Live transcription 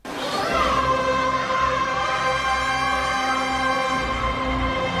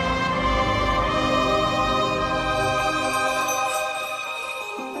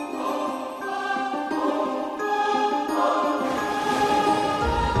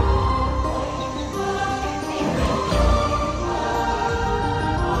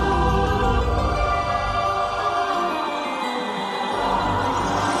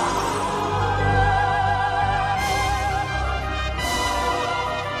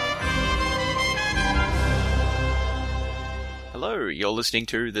Hello, you're listening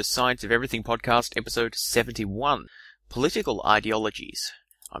to the Science of Everything podcast, episode 71, Political Ideologies.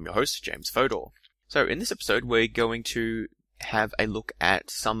 I'm your host, James Fodor. So in this episode, we're going to have a look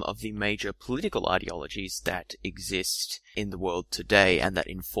at some of the major political ideologies that exist in the world today and that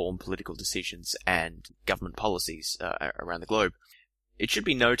inform political decisions and government policies around the globe. It should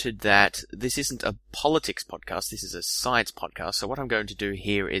be noted that this isn't a politics podcast, this is a science podcast, so what I'm going to do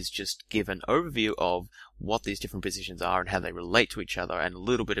here is just give an overview of what these different positions are and how they relate to each other, and a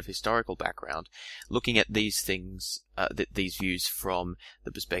little bit of historical background, looking at these things, these views from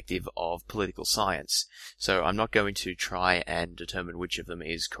the perspective of political science. So I'm not going to try and determine which of them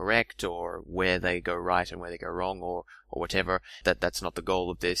is correct, or where they go right and where they go wrong, or whatever. That's not the goal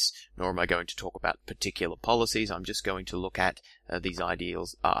of this, nor am I going to talk about particular policies. I'm just going to look at these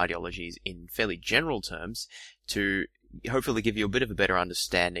ideologies in fairly general terms to hopefully give you a bit of a better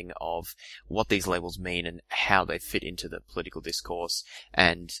understanding of what these labels mean and how they fit into the political discourse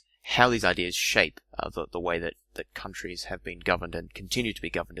and how these ideas shape the way that countries have been governed and continue to be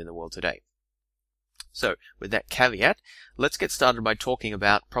governed in the world today. So, with that caveat, let's get started by talking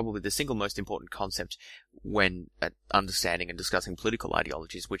about probably the single most important concept when understanding and discussing political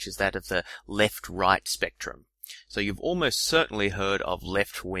ideologies, which is that of the left-right spectrum. So you've almost certainly heard of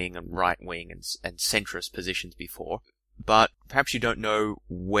left-wing and right-wing and centrist positions before, but perhaps you don't know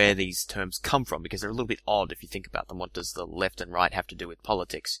where these terms come from, because they're a little bit odd if you think about them. What does the left and right have to do with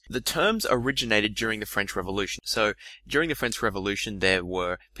politics? The terms originated during the French Revolution. So, during the French Revolution, there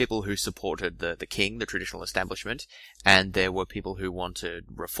were people who supported the king, the traditional establishment, and there were people who wanted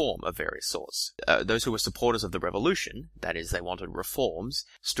reform of various sorts. Those who were supporters of the revolution, that is, they wanted reforms,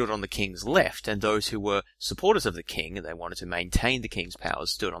 stood on the king's left, and those who were supporters of the king, and they wanted to maintain the king's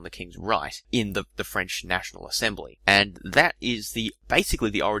powers, stood on the king's right in the French National Assembly. And that is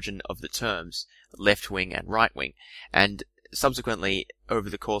basically the origin of the terms left-wing and right-wing. And subsequently, over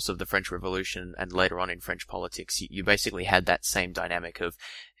the course of the French Revolution and later on in French politics, you basically had that same dynamic of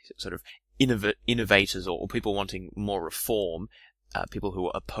sort of innovators or people wanting more reform, people who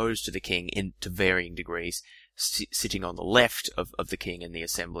were opposed to the king to varying degrees, sitting on the left of the king in the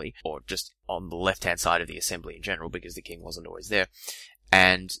assembly, or just on the left-hand side of the assembly in general, because the king wasn't always there.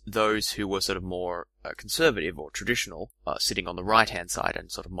 And those who were sort of more conservative or traditional, sitting on the right-hand side,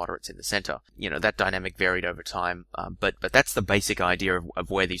 and sort of moderates in the center. You know, that dynamic varied over time, but that's the basic idea of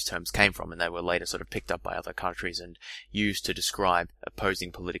where these terms came from, and they were later sort of picked up by other countries and used to describe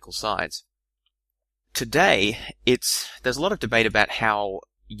opposing political sides. Today, there's a lot of debate about how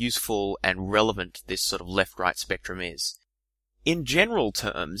useful and relevant this sort of left-right spectrum is. In general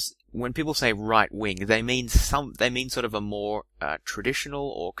terms, when people say right-wing, they mean sort of a more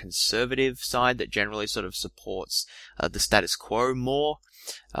traditional or conservative side that generally sort of supports the status quo more,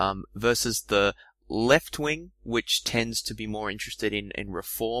 versus the left-wing, which tends to be more interested in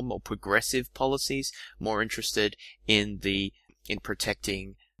reform or progressive policies, more interested in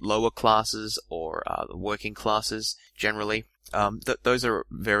protecting lower classes or the working classes generally. Those are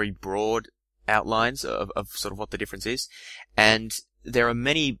very broad outlines of sort of what the difference is, and there are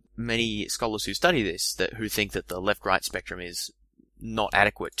many scholars who study this who think that the left-right spectrum is not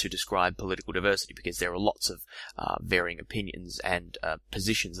adequate to describe political diversity, because there are lots of varying opinions and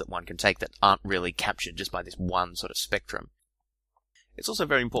positions that one can take that aren't really captured just by this one sort of spectrum. It's also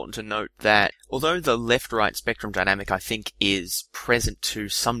very important to note that although the left-right spectrum dynamic, I think, is present to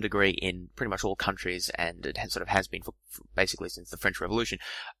some degree in pretty much all countries, and it has been for basically since the French Revolution,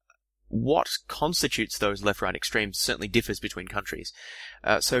 what constitutes those left-right extremes certainly differs between countries.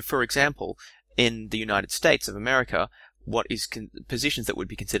 So, for example, in the United States of America, what is positions that would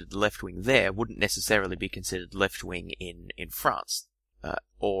be considered left-wing there wouldn't necessarily be considered left-wing in France,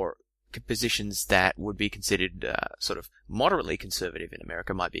 or positions that would be considered sort of moderately conservative in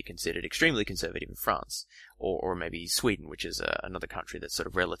America might be considered extremely conservative in France, or maybe Sweden, which is another country that's sort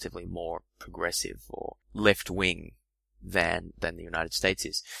of relatively more progressive or left-wing than the United States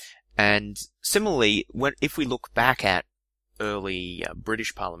is. And similarly, if we look back at early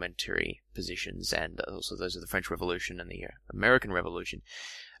British parliamentary positions, and also those of the French Revolution and the American Revolution,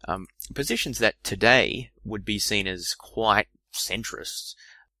 positions that today would be seen as quite centrist,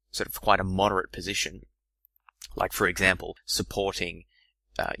 sort of quite a moderate position, like, for example, supporting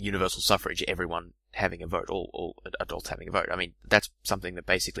universal suffrage, everyone having a vote, all adults having a vote. I mean, that's something that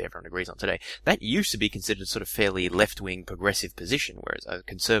basically everyone agrees on today. That used to be considered sort of fairly left-wing progressive position, whereas a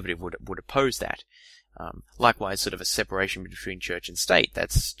conservative would oppose that. Likewise, sort of a separation between church and state,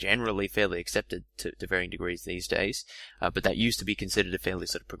 that's generally fairly accepted to varying degrees these days, but that used to be considered a fairly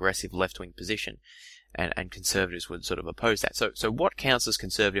sort of progressive left-wing position. and conservatives would sort of oppose that. So what counts as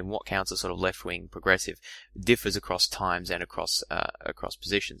conservative and what counts as sort of left-wing progressive differs across times and across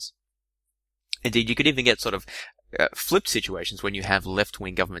positions. Indeed, you could even get sort of flipped situations when you have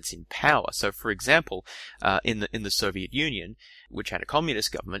left-wing governments in power. So, for example, in the Soviet Union, which had a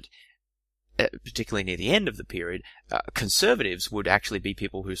communist government, particularly near the end of the period, conservatives would actually be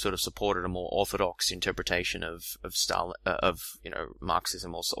people who sort of supported a more orthodox interpretation of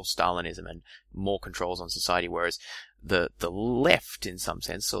Marxism or Stalinism and more controls on society, whereas the left, in some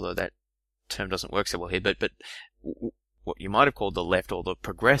sense, although that term doesn't work so well here, but what you might have called the left or the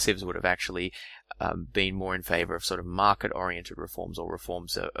progressives would have actually been more in favor of sort of market-oriented reforms or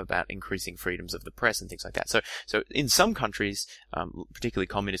reforms about increasing freedoms of the press and things like that. So in some countries, particularly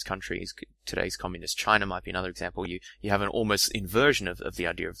communist countries, today's communist China might be another example, you have an almost inversion of the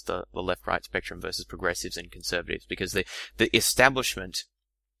idea of the left-right spectrum versus progressives and conservatives, because the establishment,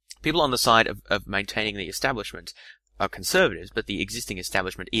 people on the side of maintaining the establishment are conservatives, but the existing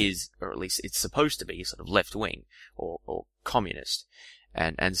establishment is, or at least it's supposed to be, sort of left-wing or communist.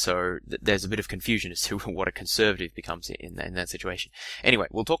 And so there's a bit of confusion as to what a conservative becomes in that situation. Anyway,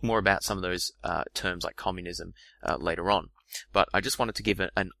 we'll talk more about some of those terms like communism later on. But I just wanted to give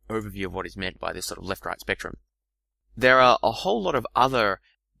an overview of what is meant by this sort of left-right spectrum. There are a whole lot of other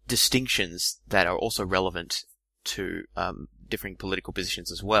distinctions that are also relevant to differing political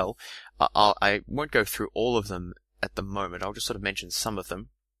positions as well. I won't go through all of them at the moment. I'll just sort of mention some of them.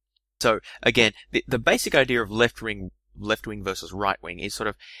 So again, the basic idea of left-wing versus right-wing is sort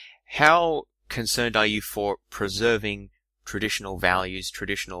of how concerned are you for preserving traditional values,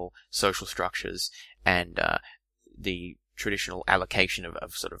 traditional social structures, and the traditional allocation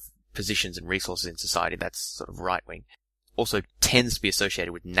of sort of positions and resources in society. That's sort of right-wing. Also tends to be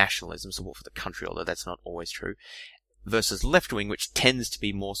associated with nationalism, support for the country, although that's not always true, versus left-wing, which tends to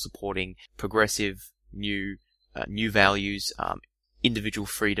be more supporting progressive, new values, individual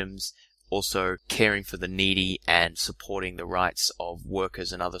freedoms, also caring for the needy and supporting the rights of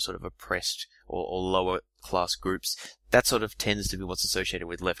workers and other sort of oppressed or lower class groups. That sort of tends to be what's associated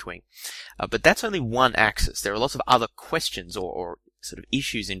with left wing. But that's only one axis. There are lots of other questions or sort of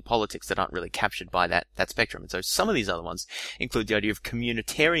issues in politics that aren't really captured by that spectrum. And so some of these other ones include the idea of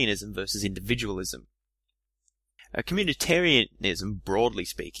communitarianism versus individualism. Communitarianism, broadly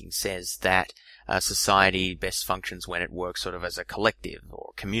speaking, says that society best functions when it works sort of as a collective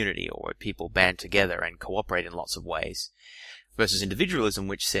or community, or where people band together and cooperate in lots of ways, versus individualism,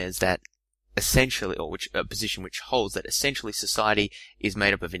 which says that essentially, or which a position which holds that essentially society is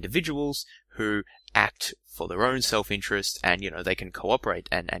made up of individuals who act for their own self-interest, and they can cooperate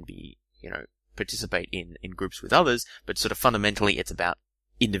and be participate in groups with others, but sort of fundamentally it's about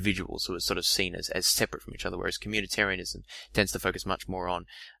individuals who are sort of seen as separate from each other, whereas communitarianism tends to focus much more on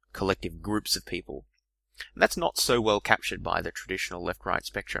collective groups of people. And that's not so well captured by the traditional left-right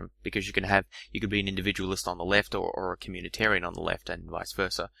spectrum, because you could be an individualist on the left or a communitarian on the left, and vice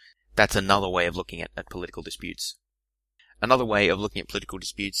versa. That's another way of looking at political disputes. Another way of looking at political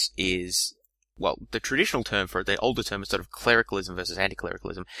disputes is, well, the traditional term for it, the older term, is sort of clericalism versus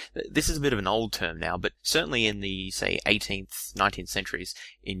anti-clericalism. This is a bit of an old term now, but certainly in the, say, 18th, 19th centuries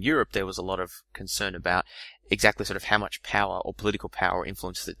in Europe, there was a lot of concern about exactly sort of how much power or political power or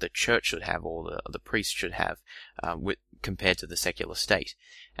influence that the church should have, or the priest should have, compared to the secular state.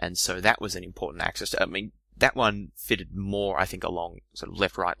 And so that was an important axis. I mean, that one fitted more, I think, along sort of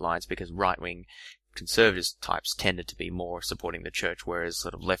left-right lines, because right-wing conservative types tended to be more supporting the church, whereas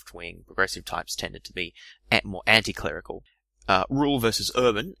sort of left-wing progressive types tended to be more anti-clerical. Rural versus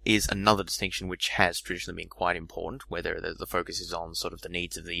urban is another distinction which has traditionally been quite important, whether the focus is on sort of the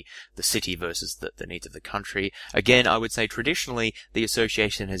needs of the city versus the needs of the country. Again, I would say traditionally the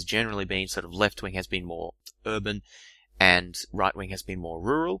association has generally been sort of left-wing has been more urban and right-wing has been more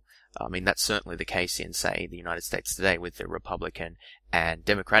rural. I mean, that's certainly the case in, say, the United States today with the Republican and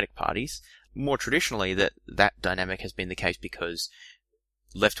Democratic parties. More traditionally, that dynamic has been the case because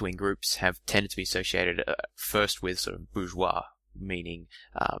left-wing groups have tended to be associated first with sort of bourgeois, meaning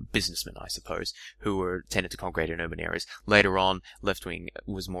businessmen, I suppose, who were tended to congregate in urban areas. Later on, left-wing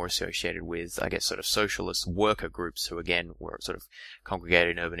was more associated with, I guess, sort of socialist worker groups who, again, were sort of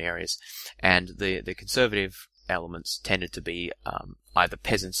congregated in urban areas. And the conservative elements tended to be either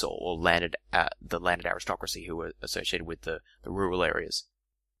peasants or the landed aristocracy who were associated with the rural areas.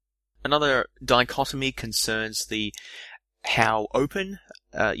 Another dichotomy concerns how open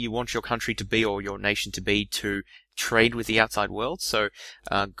you want your country to be or your nation to be to trade with the outside world. So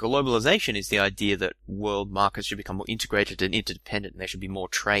globalization is the idea that world markets should become more integrated and interdependent, and there should be more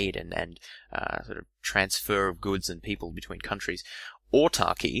trade and sort of transfer of goods and people between countries.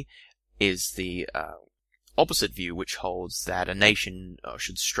 Autarky is the opposite view, which holds that a nation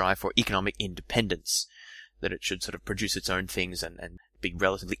should strive for economic independence, that it should sort of produce its own things and be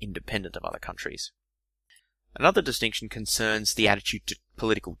relatively independent of other countries. Another distinction concerns the attitude to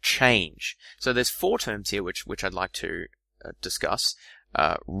political change. So there's 4 terms here which I'd like to discuss.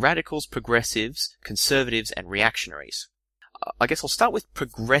 Radicals, progressives, conservatives, and reactionaries. I guess I'll start with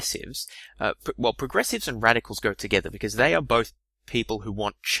progressives. Progressives and radicals go together because they are both people who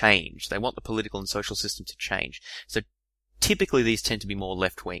want change. They want the political and social system to change. So typically these tend to be more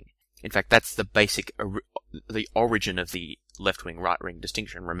left-wing. In fact, that's the basic, the origin of the left-wing, right-wing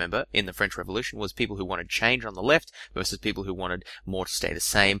distinction, remember, in the French Revolution, was people who wanted change on the left versus people who wanted more to stay the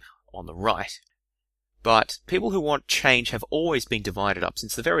same on the right. But people who want change have always been divided up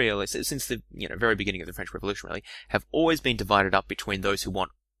since the very beginning of the French Revolution, really, have always been divided up between those who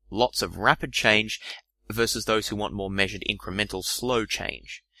want lots of rapid change versus those who want more measured, incremental, slow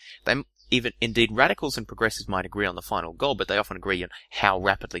change. Indeed, radicals and progressives might agree on the final goal, but they often agree on how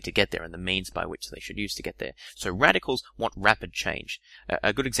rapidly to get there and the means by which they should use to get there. So radicals want rapid change.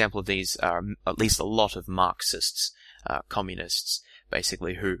 A good example of these are at least a lot of Marxists, communists,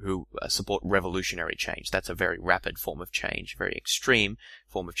 basically, who support revolutionary change. That's a very rapid form of change, very extreme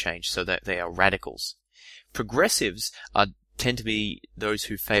form of change, so that they are radicals. Progressives tend to be those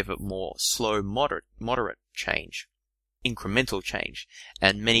who favor more slow, moderate change, incremental change,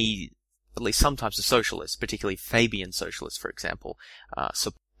 and many, at least some types of socialists, particularly Fabian socialists, for example,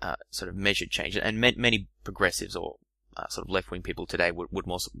 sort of measured change. And many progressives or sort of left-wing people today would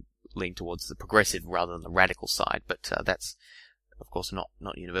more lean towards the progressive rather than the radical side, but that's, of course, not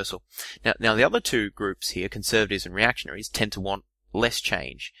universal. Now the other 2 groups here, conservatives and reactionaries, tend to want less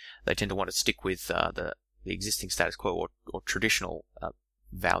change. They tend to want to stick with the existing status quo or traditional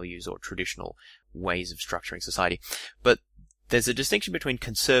values or traditional ways of structuring society. But there's a distinction between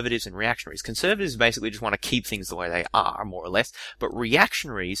conservatives and reactionaries. Conservatives basically just want to keep things the way they are, more or less, but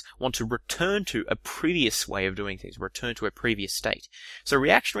reactionaries want to return to a previous way of doing things, return to a previous state. So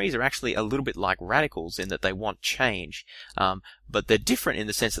reactionaries are actually a little bit like radicals in that they want change, but they're different in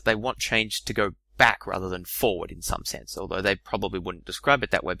the sense that they want change to go back rather than forward in some sense, although they probably wouldn't describe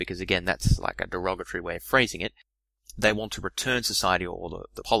it that way because, again, that's like a derogatory way of phrasing it. They want to return society or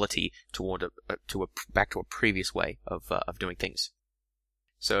the polity back to a previous way of doing things.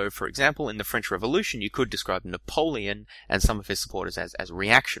 So, for example, in the French Revolution, you could describe Napoleon and some of his supporters as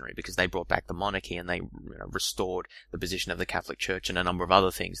reactionary because they brought back the monarchy and they restored the position of the Catholic Church and a number of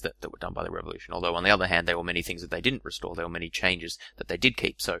other things that were done by the revolution. Although, on the other hand, there were many things that they didn't restore. There were many changes that they did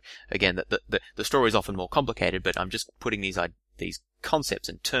keep. So, again, the story is often more complicated, but I'm just putting these concepts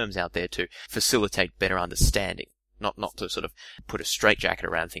and terms out there to facilitate better understanding. Not to sort of put a straitjacket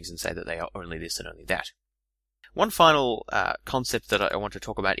around things and say that they are only this and only that. One final concept that I want to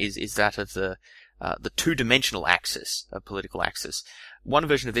talk about is that of the 2-dimensional axis, political axis. One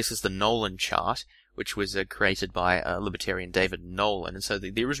version of this is the Nolan chart, which was created by libertarian David Nolan, and so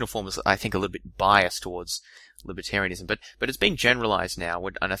the original form is, I think, a little bit biased towards libertarianism, but it's been generalized now,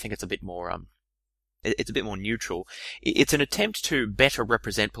 and I think it's a bit more it's a bit more neutral. It's an attempt to better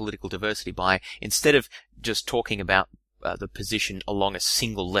represent political diversity by, instead of just talking about the position along a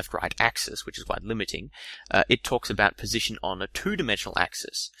single left-right axis, which is quite limiting, it talks about position on a 2-dimensional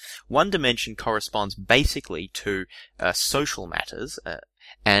axis. One dimension corresponds basically to social matters,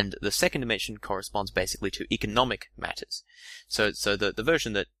 and the second dimension corresponds basically to economic matters. So the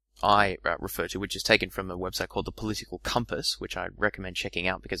version that I refer to, which is taken from a website called The Political Compass, which I recommend checking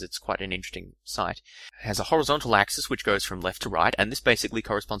out because it's quite an interesting site, has a horizontal axis which goes from left to right, and this basically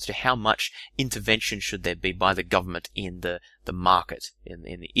corresponds to how much intervention should there be by the government in the market, in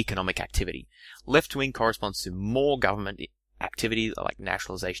the economic activity. Left wing corresponds to more government activity, like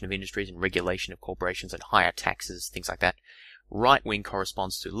nationalization of industries and regulation of corporations and higher taxes, things like that. Right wing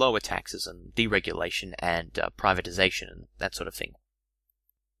corresponds to lower taxes and deregulation and privatization and that sort of thing.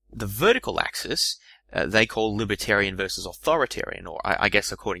 The vertical axis, they call libertarian versus authoritarian, or I guess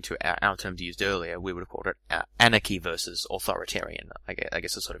according to our terms used earlier, we would have called it anarchy versus authoritarian. I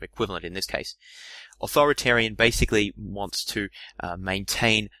guess a sort of equivalent in this case. Authoritarian basically wants to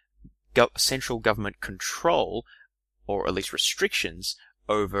maintain central government control, or at least restrictions,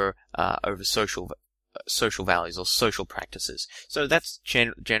 over social values or social practices. So that's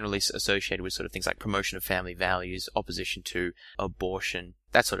generally associated with sort of things like promotion of family values, opposition to abortion,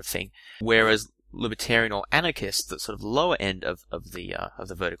 that sort of thing. Whereas libertarian or anarchist, the sort of lower end of the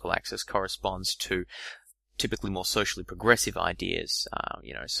vertical axis, corresponds to typically more socially progressive ideas,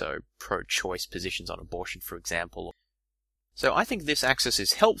 so pro-choice positions on abortion, for example. So I think this axis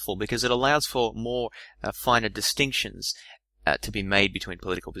is helpful because it allows for more finer distinctions to be made between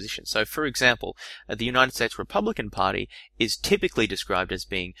political positions. So, for example, the United States Republican Party is typically described as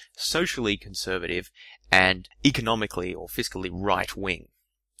being socially conservative and economically or fiscally right-wing.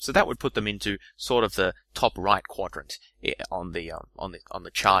 So that would put them into sort of the top right quadrant on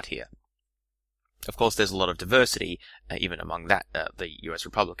the chart here. Of course, there's a lot of diversity even among the U.S.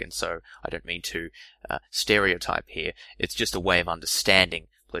 Republicans. So I don't mean to stereotype here. It's just a way of understanding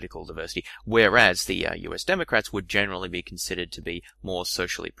political diversity. Whereas the U.S. Democrats would generally be considered to be more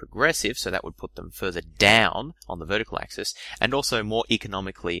socially progressive, so that would put them further down on the vertical axis, and also more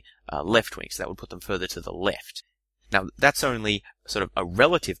economically left-wing, so that would put them further to the left. Now, that's only sort of a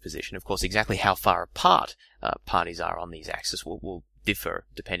relative position. Of course, exactly how far apart parties are on these axes will differ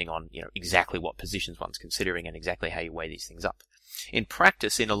depending on, exactly what positions one's considering and exactly how you weigh these things up. In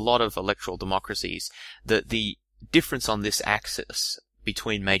practice, in a lot of electoral democracies, the difference on this axis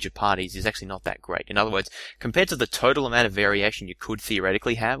between major parties is actually not that great. In other words, compared to the total amount of variation you could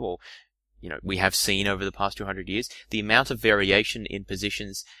theoretically have, or, we have seen over the past 200 years, the amount of variation in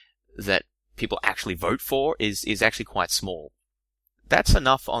positions that people actually vote for is actually quite small. That's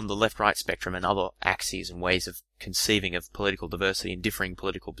enough on the left-right spectrum and other axes and ways of conceiving of political diversity and differing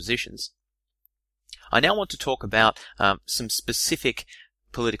political positions. I now want to talk about some specific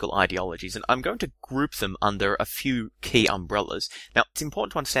political ideologies, and I'm going to group them under a few key umbrellas. Now, it's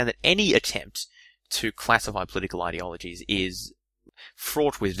important to understand that any attempt to classify political ideologies is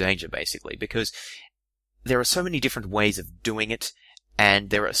fraught with danger, basically, because there are so many different ways of doing it,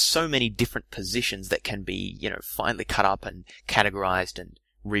 and there are so many different positions that can be, finely cut up and categorized and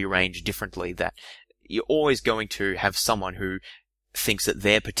rearranged differently that you're always going to have someone who thinks that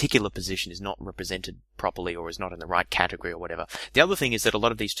their particular position is not represented properly or is not in the right category or whatever. The other thing is that a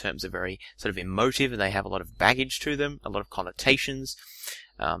lot of these terms are very sort of emotive and they have a lot of baggage to them, a lot of connotations,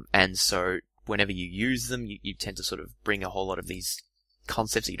 and so whenever you use them, you tend to sort of bring a whole lot of these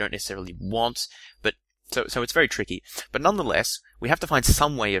concepts that you don't necessarily want, but so it's very tricky. But nonetheless, we have to find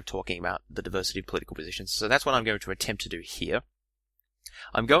some way of talking about the diversity of political positions, so that's what I'm going to attempt to do here.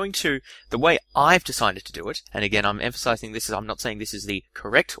 The way I've decided to do it, and again, I'm emphasizing this, I'm not saying this is the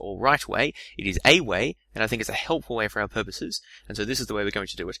correct or right way, it is a way, and I think it's a helpful way for our purposes, and so this is the way we're going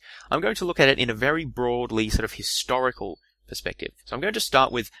to do it. I'm going to look at it in a very broadly sort of historical perspective. So I'm going to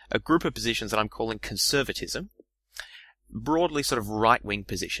start with a group of positions that I'm calling conservatism, broadly sort of right-wing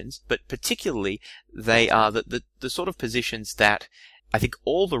positions, but particularly they are the sort of positions that I think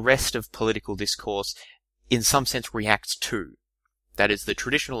all the rest of political discourse in some sense reacts to. That is the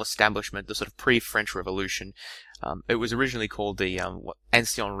traditional establishment, the sort of pre-French Revolution. It was originally called the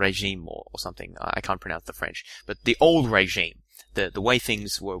Ancien Régime or something. I can't pronounce the French, but the old regime, the way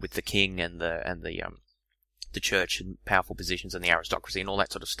things were with the king and the church and powerful positions and the aristocracy and all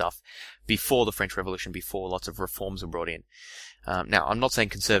that sort of stuff before the French Revolution, before lots of reforms were brought in. Now, I'm not saying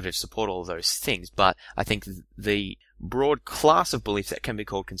conservatives support all of those things, but I think the broad class of beliefs that can be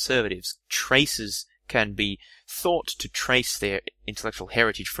called conservatives can be thought to trace their intellectual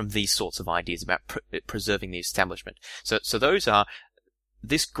heritage from these sorts of ideas about preserving the establishment. So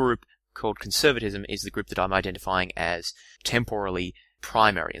this group called conservatism is the group that I'm identifying as temporally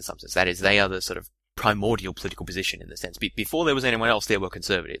primary in some sense. That is, they are the sort of primordial political position in the sense. Before there was anyone else, there were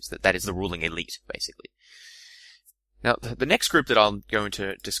conservatives. That is the ruling elite, basically. Now, the next group that I'm going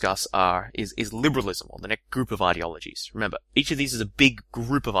to discuss is liberalism, or the next group of ideologies. Remember, each of these is a big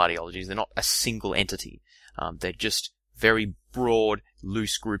group of ideologies. They're not a single entity. They're just very broad,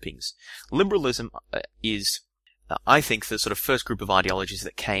 loose groupings. Liberalism is, I think, the sort of first group of ideologies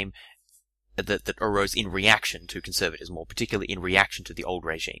that arose in reaction to conservatism, or particularly in reaction to the old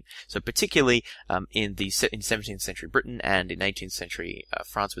regime. So particularly in 17th century Britain and in 18th century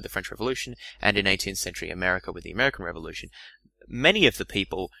France with the French Revolution and in 18th century America with the American Revolution, many of the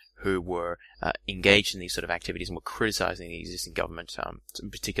people who were engaged in these sort of activities and were criticizing the existing government,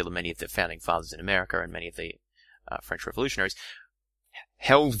 in particular many of the founding fathers in America and many of the French revolutionaries,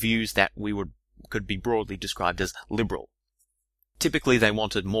 held views that could be broadly described as liberal. Typically, they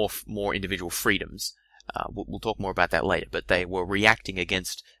wanted more individual freedoms. We'll talk more about that later, but they were reacting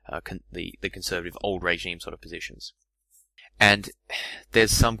against the conservative old regime sort of positions. And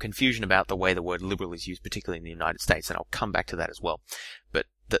there's some confusion about the way the word liberal is used, particularly in the United States, and I'll come back to that as well. But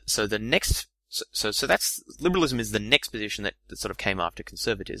so that's liberalism is the next position that sort of came after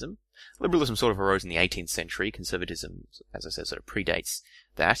conservatism. Liberalism sort of arose in the 18th century. Conservatism, as I said, sort of predates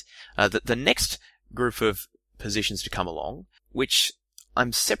that. The next group of positions to come along, which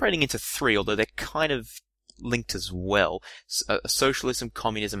I'm separating into three, although they're kind of linked as well: socialism,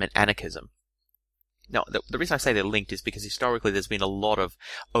 communism, and anarchism. Now, the reason I say they're linked is because historically there's been a lot of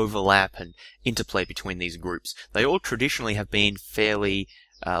overlap and interplay between these groups. They all traditionally have been fairly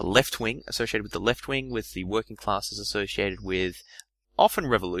left-wing, associated with the left wing, with the working classes associated with often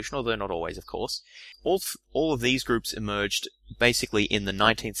revolution, although not always, of course. All of these groups emerged basically in the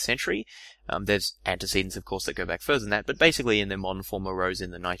 19th century. There's antecedents, of course, that go back further than that, but basically in their modern form arose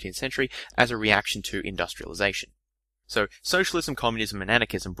in the 19th century as a reaction to industrialization. So socialism, communism, and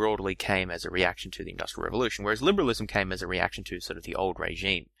anarchism broadly came as a reaction to the Industrial Revolution, whereas liberalism came as a reaction to sort of the old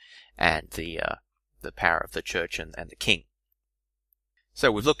regime and the power of the church and the king.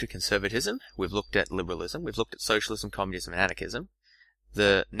 So we've looked at conservatism, we've looked at liberalism, we've looked at socialism, communism, and anarchism.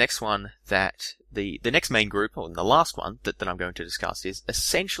 The next one the next main group, or the last one that I'm going to discuss, is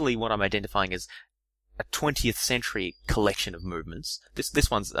essentially what I'm identifying as a 20th century collection of movements. This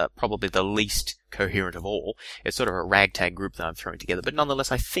one's probably the least coherent of all. It's sort of a ragtag group that I'm throwing together, but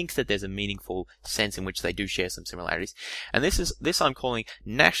nonetheless I think that there's a meaningful sense in which they do share some similarities. And this I'm calling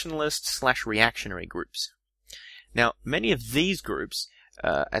nationalist/reactionary groups. Now, many of these groups,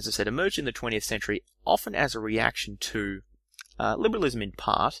 as I said, emerged in the 20th century, often as a reaction to liberalism in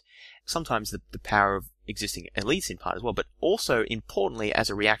part, sometimes the power of existing elites in part as well, but also importantly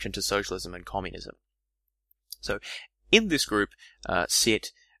as a reaction to socialism and communism. So in this group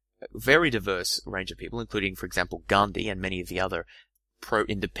sit a very diverse range of people, including, for example, Gandhi and many of the other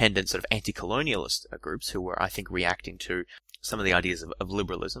pro-independent sort of anti-colonialist groups who were, I think, reacting to some of the ideas of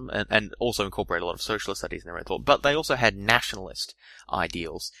liberalism and also incorporate a lot of socialist ideas in their own thought. But they also had nationalist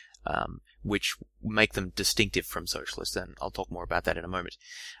ideals, which make them distinctive from socialists, and I'll talk more about that in a moment.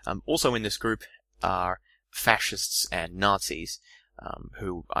 Also in this group are fascists and Nazis,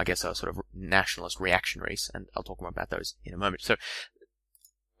 who I guess are sort of nationalist reactionaries, and I'll talk more about those in a moment. So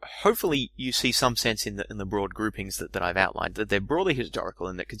hopefully you see some sense in the broad groupings that I've outlined, that they're broadly historical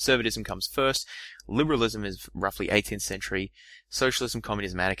and that conservatism comes first, liberalism is roughly 18th century, socialism,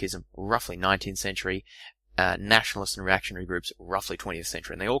 communism, anarchism, roughly 19th century, nationalist and reactionary groups, roughly 20th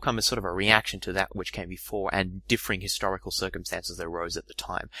century, and they all come as sort of a reaction to that which came before and differing historical circumstances that arose at the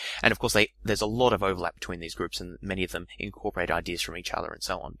time. And of course there's a lot of overlap between these groups, and many of them incorporate ideas from each other and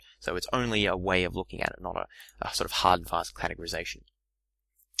so on. So it's only a way of looking at it, not a sort of hard and fast categorization.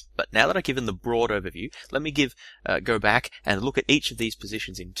 But now that I've given the broad overview, let me go back and look at each of these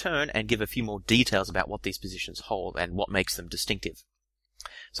positions in turn and give a few more details about what these positions hold and what makes them distinctive.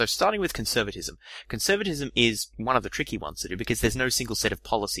 So starting with conservatism. Conservatism is one of the tricky ones to do because there's no single set of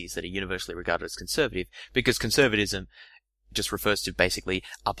policies that are universally regarded as conservative, because conservatism just refers to basically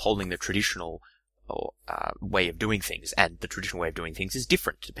upholding the traditional way of doing things, and the traditional way of doing things is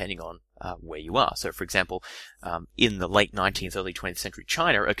different depending on where you are. So, for example, in the late 19th, early 20th century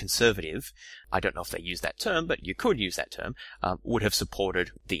China, a conservative, I don't know if they use that term, but you could use that term, would have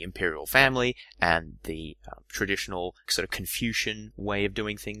supported the imperial family and the traditional sort of Confucian way of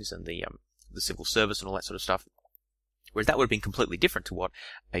doing things and the civil service and all that sort of stuff. Whereas that would have been completely different to what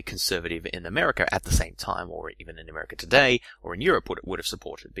a conservative in America at the same time, or even in America today, or in Europe would have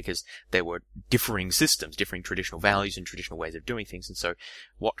supported, because there were differing systems, differing traditional values and traditional ways of doing things, and so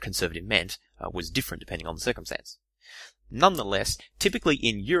what conservative meant was different depending on the circumstance. Nonetheless, typically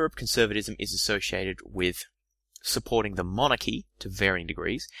in Europe, conservatism is associated with supporting the monarchy to varying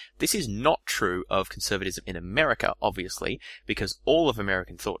degrees. This is not true of conservatism in America, obviously, because all of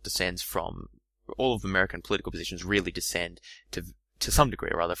American thought descends from all of American political positions really descend to some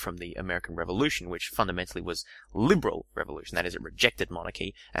degree or other from the American Revolution, which fundamentally was liberal revolution. That is, it rejected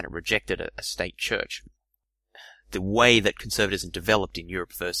monarchy and it rejected a state church. The way that conservatism developed in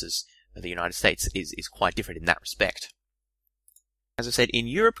Europe versus the United States is quite different in that respect. As I said, in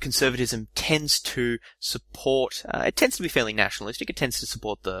Europe, conservatism tends to support, it tends to be fairly nationalistic. It tends to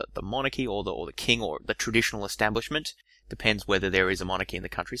support the monarchy or the king or the traditional establishment. Depends whether there is a monarchy in the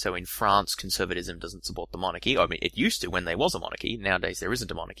country. So in France, conservatism doesn't support the monarchy. I mean, it used to when there was a monarchy. Nowadays there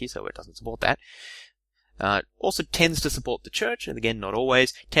isn't a monarchy, so it doesn't support that. Also tends to support the church, and again, not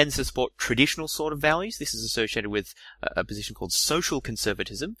always. Tends to support traditional sort of values. This is associated with a position called social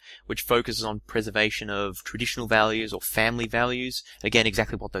conservatism, which focuses on preservation of traditional values or family values. Again,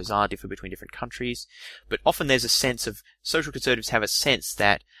 exactly what those are differ between different countries. But often there's a sense of, social conservatives have a sense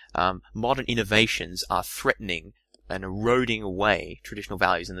that modern innovations are threatening and eroding away traditional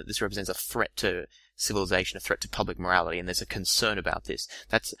values, and that this represents a threat to civilization, a threat to public morality, and there's a concern about this.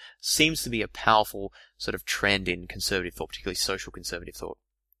 That seems to be a powerful sort of trend in conservative thought, particularly social conservative thought.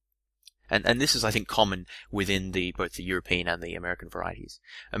 And this is, I think, common within both the European and the American varieties.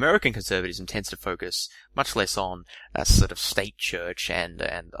 American conservatism tends to focus much less on a sort of state church and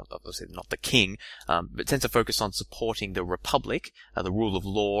obviously not the king, but tends to focus on supporting the republic, the rule of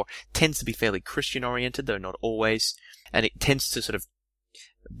law, tends to be fairly Christian-oriented, though not always, and it tends to sort of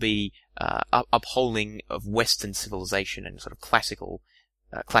be upholding of Western civilization and sort of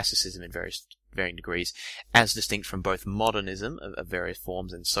classicism in varying degrees, as distinct from both modernism of various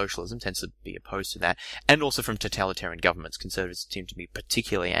forms and socialism tends to be opposed to that, and also from totalitarian governments. Conservatives seem to be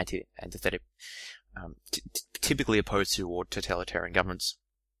particularly antithetic, typically opposed to totalitarian governments.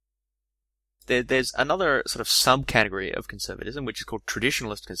 There's another sort of subcategory of conservatism, which is called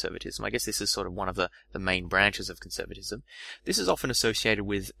traditionalist conservatism. I guess this is sort of one of the main branches of conservatism. This is often associated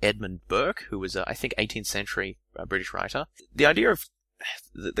with Edmund Burke, who was, I think, 18th century British writer. The idea of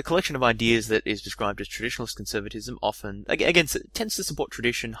the collection of ideas that is described as traditionalist conservatism often, again, tends to support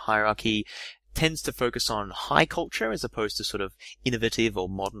tradition, hierarchy, tends to focus on high culture as opposed to sort of innovative or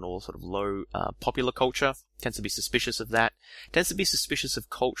modern or sort of low popular culture, tends to be suspicious of that, tends to be suspicious of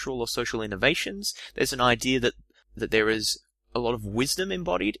cultural or social innovations. There's an idea that there is a lot of wisdom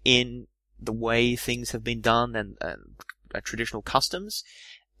embodied in the way things have been done and traditional customs,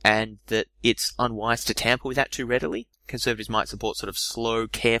 and that it's unwise to tamper with that too readily. Conservatives might support sort of slow,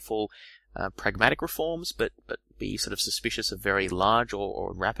 careful, pragmatic reforms, but be sort of suspicious of very large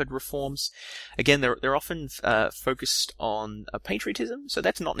or rapid reforms. Again, they're often focused on patriotism, so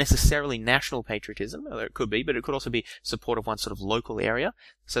that's not necessarily national patriotism, although it could be, but it could also be support of one sort of local area.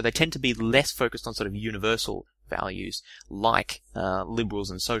 So they tend to be less focused on sort of universal values, like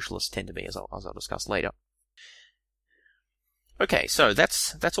liberals and socialists tend to be, as I'll discuss later. Okay, so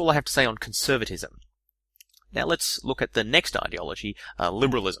that's all I have to say on conservatism. Now let's look at the next ideology,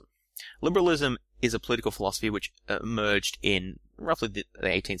 liberalism. Liberalism is a political philosophy which emerged in roughly the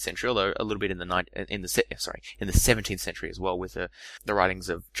 18th century, although a little bit in the 17th century as well, with the writings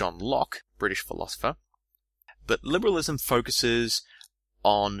of John Locke, British philosopher. But liberalism focuses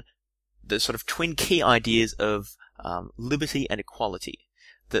on the sort of twin key ideas of liberty and equality.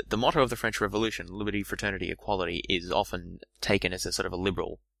 The motto of the French Revolution, liberty, fraternity, equality, is often taken as a sort of a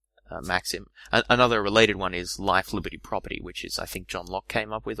liberal maxim. Another related one is life, liberty, property, which is, I think, John Locke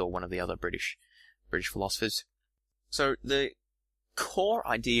came up with, or one of the other British philosophers. So the core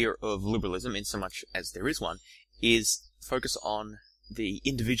idea of liberalism, in so much as there is one, is focus on the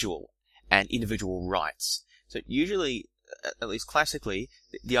individual and individual rights. So usually, at least classically,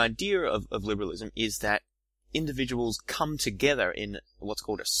 the idea of liberalism is that individuals come together in what's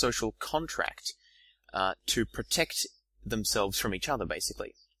called a social contract to protect themselves from each other,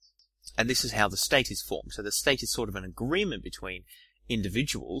 basically. And this is how the state is formed. So the state is sort of an agreement between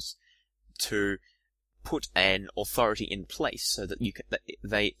individuals to put an authority in place so that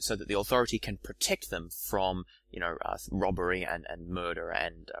the authority can protect them from, robbery and murder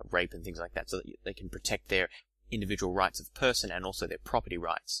and rape and things like that, so that they can protect their individual rights of person and also their property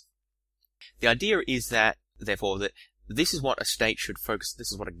rights. The idea is that, therefore, that this is what a state should focus,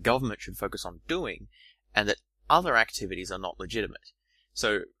 this is what a government should focus on doing, and that other activities are not legitimate.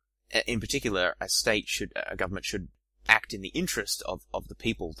 So, in particular, a government should act in the interest of the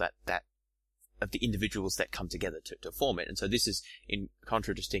people of the individuals that come together to form it. And so this is in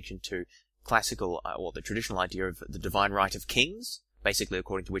contradistinction to classical, or the traditional idea of the divine right of kings, basically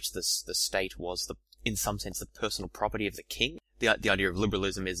according to which the state was in some sense the personal property of the king. The idea of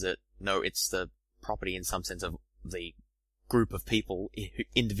liberalism is that, no, it's the property in some sense of the group of people,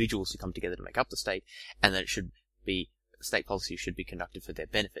 individuals who come together to make up the state, and that state policy should be conducted for their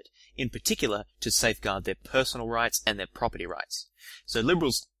benefit, in particular to safeguard their personal rights and their property rights. So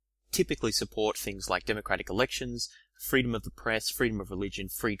liberals typically support things like democratic elections, freedom of the press, freedom of religion,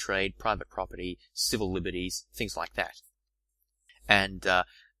 free trade, private property, civil liberties, things like that. And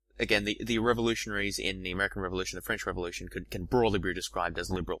again, the revolutionaries in the American Revolution, the French Revolution, can broadly be described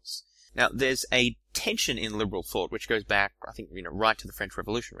as liberals. Now, there's a tension in liberal thought which goes back, I think, right to the French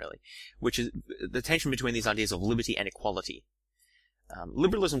Revolution, really, which is the tension between these ideas of liberty and equality.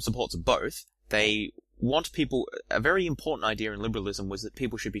 Liberalism supports both. They want people, a very important idea in liberalism was that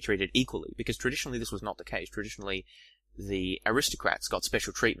people should be treated equally, because traditionally this was not the case. Traditionally, the aristocrats got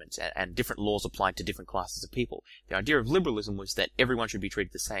special treatment, and different laws applied to different classes of people. The idea of liberalism was that everyone should be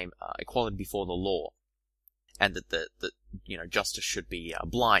treated the same, equality before the law, and that justice should be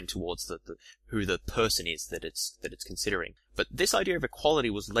blind towards who the person is that it's considering. But this idea of equality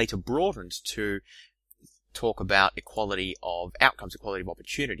was later broadened to talk about equality of outcomes, equality of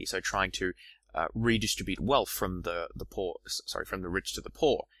opportunity. So trying to redistribute wealth from the rich to the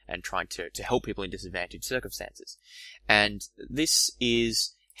poor, and trying to help people in disadvantaged circumstances. And this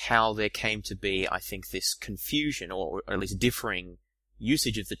is how there came to be, I think, this confusion, or at least differing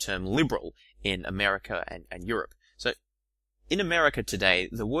usage of the term liberal in America and Europe. So, in America today,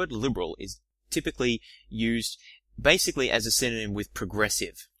 the word liberal is typically used basically as a synonym with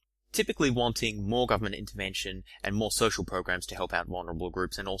progressive, typically wanting more government intervention and more social programs to help out vulnerable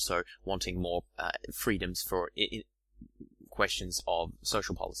groups, and also wanting more freedoms for questions of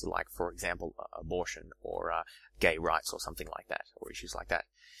social policy, like, for example, abortion or gay rights or something like that, or issues like that.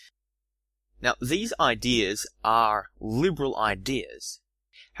 Now, these ideas are liberal ideas.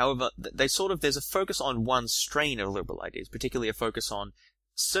 However, there's a focus on one strain of liberal ideas, particularly a focus on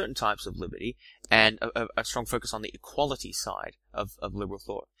certain types of liberty, and a strong focus on the equality side of liberal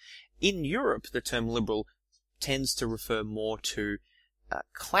thought. In Europe, the term liberal tends to refer more to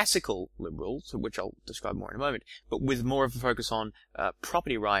classical liberals, which I'll describe more in a moment, but with more of a focus on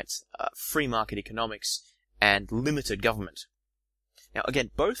property rights, free market economics, and limited government. Now,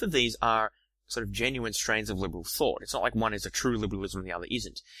 again, both of these are sort of genuine strains of liberal thought. It's not like one is a true liberalism and the other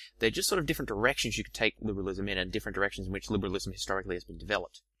isn't. They're just sort of different directions you could take liberalism in, and different directions in which liberalism historically has been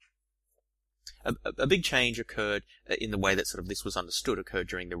developed. A big change occurred in the way that sort of this was understood, occurred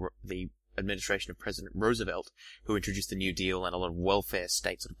during the administration of President Roosevelt, who introduced the New Deal and a lot of welfare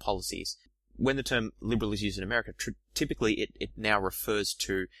state sort of policies. When the term liberal is used in America, typically it now refers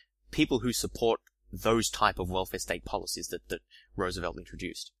to people who support those type of welfare state policies that Roosevelt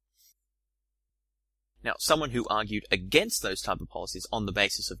introduced. Now, someone who argued against those type of policies on the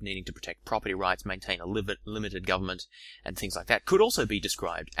basis of needing to protect property rights, maintain a limited government, and things like that could also be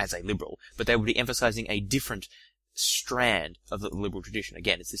described as a liberal, but they would be emphasizing a different strand of the liberal tradition.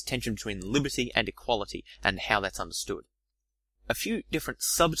 Again, it's this tension between liberty and equality and how that's understood. A few different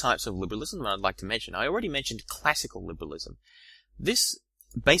subtypes of liberalism that I'd like to mention. I already mentioned classical liberalism. This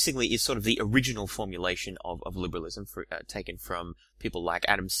basically is sort of the original formulation of liberalism, taken from people like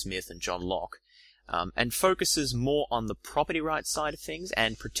Adam Smith and John Locke. And focuses more on the property rights side of things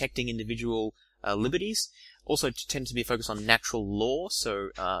and protecting individual liberties. Also tend to be focused on natural law, so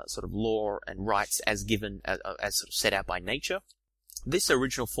sort of law and rights as given, as sort of set out by nature. This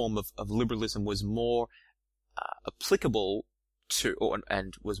original form of liberalism was more applicable to,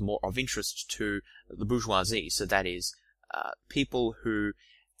 and was more of interest to the bourgeoisie. So that is, people who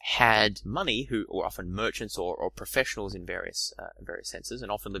had money, who were often merchants or professionals in various senses,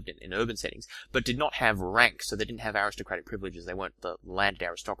 and often lived in urban settings, but did not have rank, so they didn't have aristocratic privileges. They weren't the landed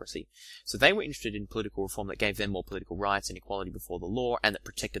aristocracy. So they were interested in political reform that gave them more political rights and equality before the law, and that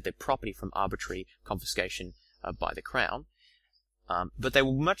protected their property from arbitrary confiscation by the crown. But they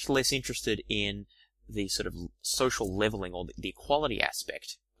were much less interested in the sort of social leveling, or the equality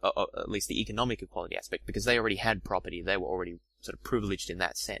aspect, or at least the economic equality aspect, because they already had property. They were already sort of privileged in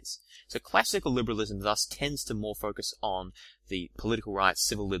that sense. So classical liberalism thus tends to more focus on the political rights,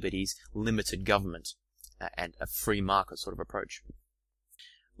 civil liberties, limited government, and a free market sort of approach.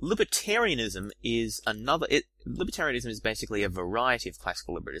 Libertarianism is libertarianism is basically a variety of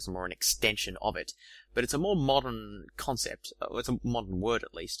classical liberalism, or an extension of it, but it's a more modern concept. It's a modern word,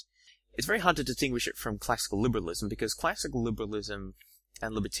 at least. It's very hard to distinguish it from classical liberalism, because classical liberalism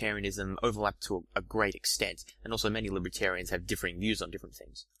and libertarianism overlap to a great extent, and also many libertarians have differing views on different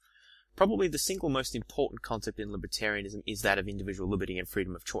things. Probably the single most important concept in libertarianism is that of individual liberty and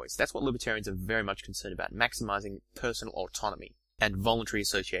freedom of choice. That's what libertarians are very much concerned about, maximizing personal autonomy and voluntary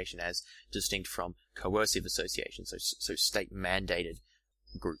association as distinct from coercive association, so state-mandated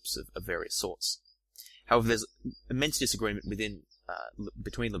groups of various sorts. However, there's immense disagreement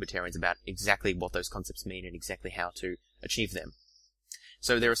between libertarians about exactly what those concepts mean and exactly how to achieve them.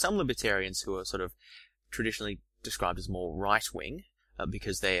 So there are some libertarians who are sort of traditionally described as more right-wing,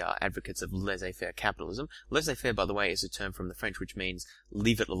 because they are advocates of laissez-faire capitalism. Laissez-faire, by the way, is a term from the French which means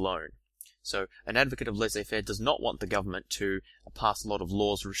leave it alone. So an advocate of laissez-faire does not want the government to pass a lot of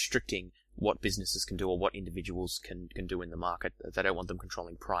laws restricting what businesses can do or what individuals can do in the market. They don't want them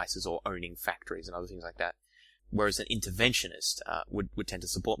controlling prices or owning factories and other things like that. Whereas an interventionist would tend to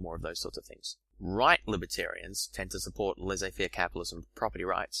support more of those sorts of things. Right libertarians tend to support laissez-faire capitalism, property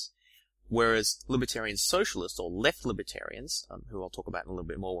rights, whereas libertarian socialists, or left libertarians, who I'll talk about in a little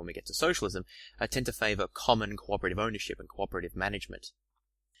bit more when we get to socialism, tend to favour common cooperative ownership and cooperative management.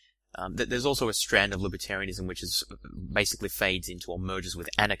 There's also a strand of libertarianism which basically fades into or merges with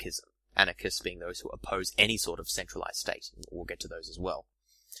anarchism, anarchists being those who oppose any sort of centralised state, and we'll get to those as well.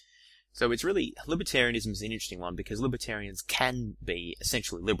 So libertarianism is an interesting one, because libertarians can be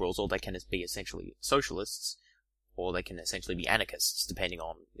essentially liberals, or they can be essentially socialists, or they can essentially be anarchists, depending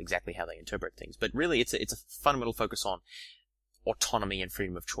on exactly how they interpret things. But really, it's a fundamental focus on autonomy and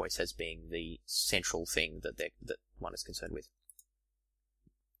freedom of choice as being the central thing that one is concerned with.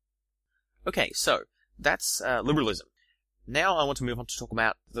 Okay, so that's liberalism. Now I want to move on to talk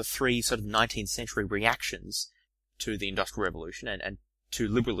about the three sort of 19th century reactions to the Industrial Revolution and to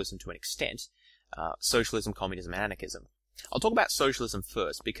liberalism to an extent, socialism, communism, and anarchism. I'll talk about socialism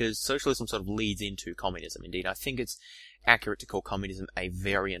first, because socialism sort of leads into communism. Indeed, I think it's accurate to call communism a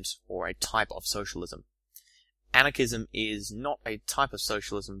variant or a type of socialism. Anarchism is not a type of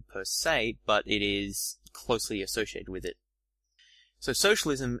socialism per se, but it is closely associated with it. So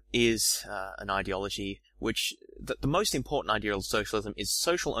socialism is an ideology which, the most important ideal of socialism is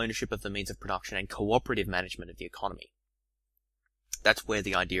social ownership of the means of production and cooperative management of the economy. That's where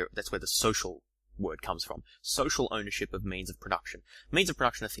the social word comes from. Social ownership of means of production. Means of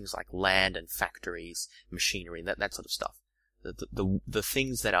production are things like land and factories, machinery, that sort of stuff. The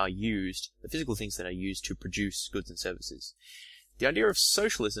things that are used, the physical things that are used to produce goods and services. The idea of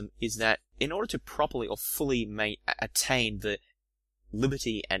socialism is that in order to properly or fully attain the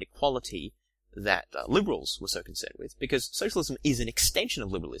liberty and equality that liberals were so concerned with, because socialism is an extension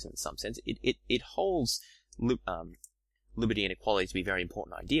of liberalism in some sense. It holds liberty and equality to be very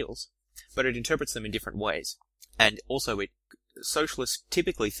important ideals, but it interprets them in different ways. And also socialists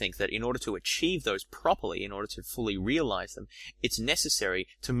typically think that in order to achieve those properly, in order to fully realize them, it's necessary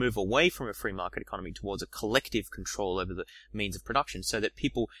to move away from a free market economy towards a collective control over the means of production, so that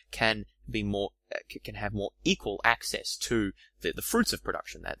people can have more equal access to the fruits of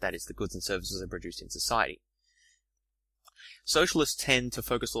production, that is, the goods and services that are produced in society. Socialists tend to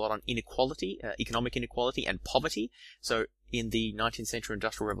focus a lot on inequality, economic inequality and poverty. So in the 19th century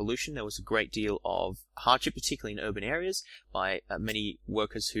Industrial Revolution, there was a great deal of hardship, particularly in urban areas, by many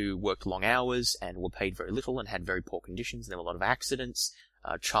workers who worked long hours and were paid very little and had very poor conditions. There were a lot of accidents.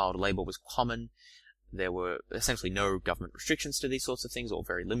 Child labor was common. There were essentially no government restrictions to these sorts of things, or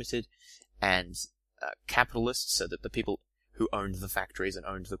very limited. And capitalists, so that the people who owned the factories and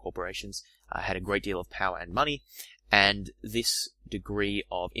owned the corporations, had a great deal of power and money. And this degree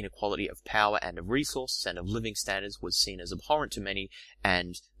of inequality of power and of resources and of living standards was seen as abhorrent to many,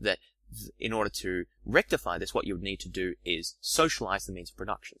 and that in order to rectify this, what you would need to do is socialize the means of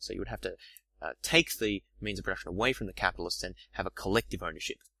production. So you would have to take the means of production away from the capitalists and have a collective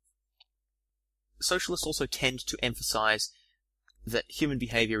ownership. Socialists also tend to emphasize that human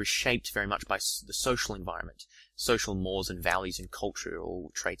behavior is shaped very much by the social environment, social mores and values and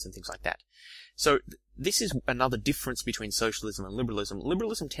cultural traits and things like that. So this is another difference between socialism and liberalism.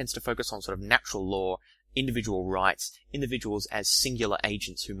 Liberalism tends to focus on sort of natural law, individual rights, individuals as singular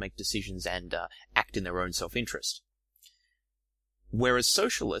agents who make decisions and act in their own self-interest. Whereas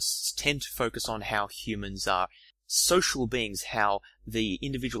socialists tend to focus on how humans are social beings, how the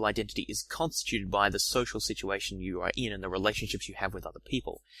individual identity is constituted by the social situation you are in and the relationships you have with other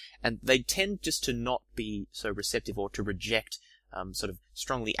people. And they tend just to not be so receptive or to reject sort of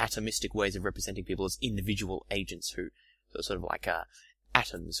strongly atomistic ways of representing people as individual agents who sort of like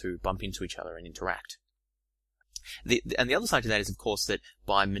atoms who bump into each other and interact. And the other side to that is, of course, that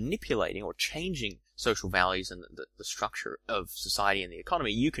by manipulating or changing social values and the structure of society and the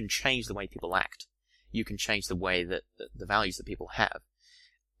economy, you can change the way people act. You can change the way that the values that people have.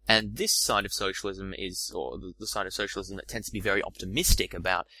 And this side of socialism or the side of socialism that tends to be very optimistic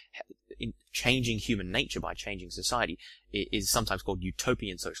about changing human nature by changing society, is sometimes called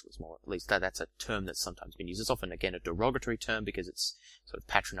utopian socialism, or at least that's a term that's sometimes been used. It's often, again, a derogatory term because it's sort of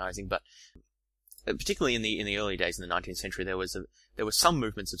patronizing, but particularly in the early days in the 19th century, there were some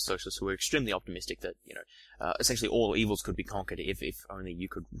movements of socialists who were extremely optimistic that, essentially all evils could be conquered if only you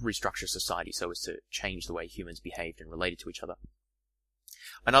could restructure society so as to change the way humans behaved and related to each other.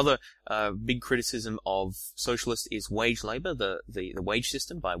 Another big criticism of socialists is wage labor, the wage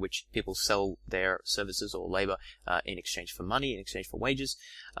system by which people sell their services or labor in exchange for money, in exchange for wages.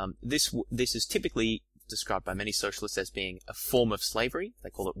 This is typically described by many socialists as being a form of slavery.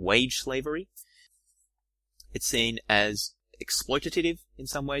 They call it wage slavery. It's seen as exploitative in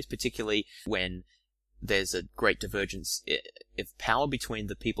some ways, particularly when there's a great divergence of power between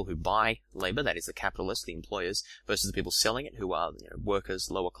the people who buy labor, that is the capitalists, the employers, versus the people selling it, who are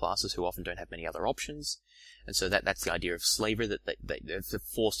workers, lower classes, who often don't have many other options. And so that's the idea of slavery, that they're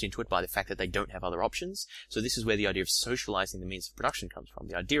forced into it by the fact that they don't have other options. So this is where the idea of socializing the means of production comes from.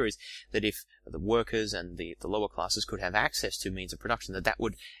 The idea is that if the workers and the lower classes could have access to means of production, that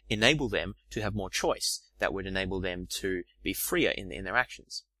would enable them to have more choice. That would enable them to be freer in their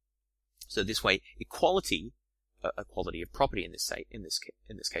actions. So this way, equality of property in this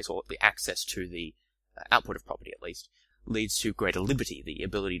case, or the access to the output of property at least, leads to greater liberty, the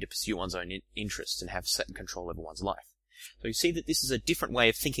ability to pursue one's own interests and have certain control over one's life. So you see that this is a different way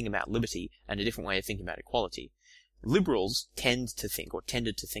of thinking about liberty and a different way of thinking about equality. Liberals tended to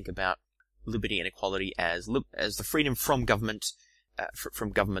think about liberty and equality as the freedom from government,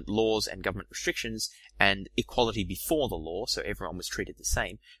 from government laws and government restrictions, and equality before the law, so everyone was treated the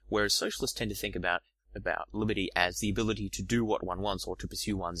same. Whereas socialists tend to think about liberty as the ability to do what one wants, or to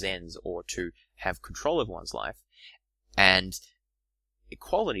pursue one's ends, or to have control of one's life, and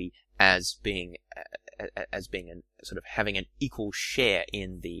equality as being sort of having an equal share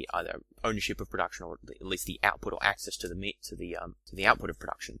in the either ownership of production, or at least the output or access to the output of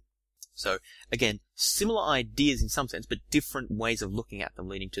production. So again, similar ideas in some sense, but different ways of looking at them,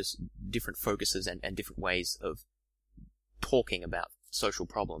 leading to different focuses and different ways of talking about social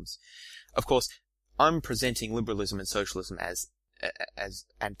problems. Of course, I'm presenting liberalism and socialism as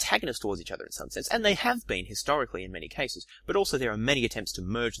antagonists towards each other in some sense, and they have been historically in many cases, but also there are many attempts to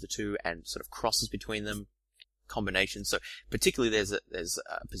merge the two and sort of crosses between them, combinations. So particularly there's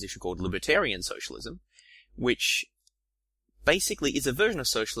a position called libertarian socialism, which basically is a version of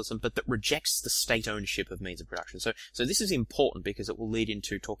socialism, but that rejects the state ownership of means of production. So this is important because it will lead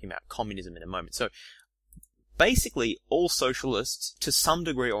into talking about communism in a moment. So basically all socialists, to some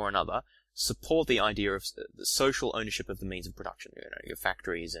degree or another, support the idea of the social ownership of the means of production, your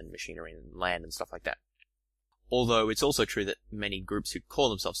factories and machinery and land and stuff like that. Although it's also true that many groups who call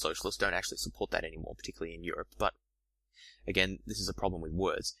themselves socialists don't actually support that anymore, particularly in Europe. But again, this is a problem with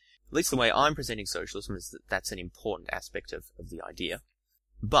words. At least the way I'm presenting socialism is that that's an important aspect of the idea.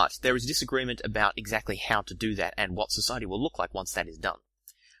 But there is disagreement about exactly how to do that and what society will look like once that is done.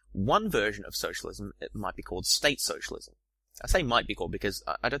 One version of socialism, it might be called state socialism. I say might be called because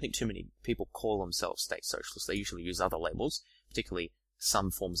I don't think too many people call themselves state socialists. They usually use other labels, particularly some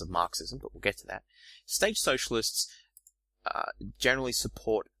forms of Marxism, but we'll get to that. State socialists generally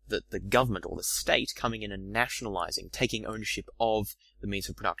support the government or the state coming in and nationalizing, taking ownership of the means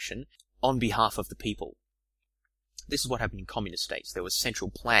of production on behalf of the people. This is what happened in communist states. There was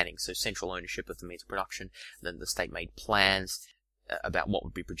central planning, so central ownership of the means of production. Then the state made plans about what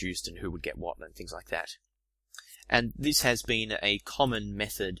would be produced and who would get what and things like that. And this has been a common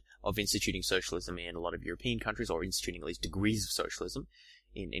method of instituting socialism in a lot of European countries, or instituting at least degrees of socialism.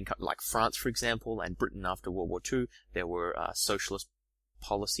 In like France, for example, and Britain after World War II, there were socialist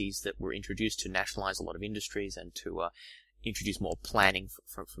policies that were introduced to nationalize a lot of industries and to introduce more planning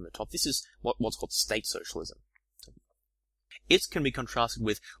from the top. This is what's called state socialism. It can be contrasted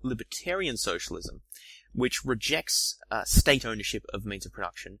with libertarian socialism, which rejects state ownership of means of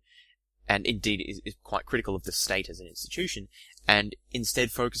production, and indeed is quite critical of the state as an institution, and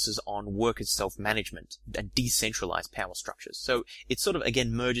instead focuses on workers' self-management and decentralized power structures. So it sort of,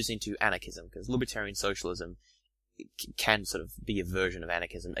 again, merges into anarchism, because libertarian socialism can sort of be a version of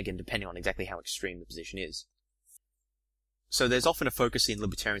anarchism, again, depending on exactly how extreme the position is. So there's often a focus in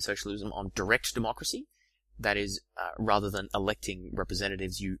libertarian socialism on direct democracy. That is, rather than electing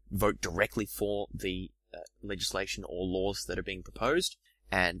representatives, you vote directly for the legislation or laws that are being proposed.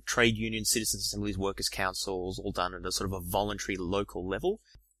 And trade unions, citizens' assemblies, workers' councils, all done at a sort of a voluntary local level.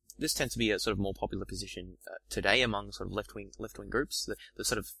 This tends to be a sort of more popular position today among sort of left-wing groups. The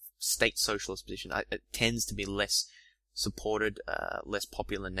sort of state socialist position it tends to be less supported, less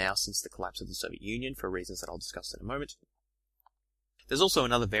popular now since the collapse of the Soviet Union, for reasons that I'll discuss in a moment. There's also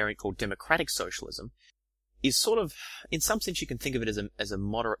another variant called democratic socialism. Is sort of, in some sense, you can think of it as a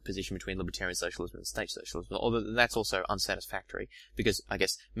moderate position between libertarian socialism and state socialism, although that's also unsatisfactory, because I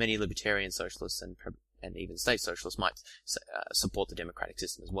guess many libertarian socialists and even state socialists might support the democratic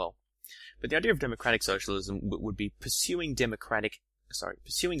system as well. But the idea of democratic socialism would be pursuing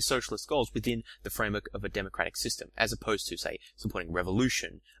socialist goals within the framework of a democratic system, as opposed to, say, supporting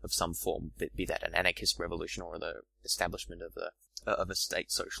revolution of some form, be that an anarchist revolution or the establishment of a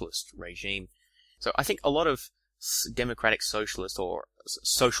state socialist regime. So I think a lot of democratic socialist or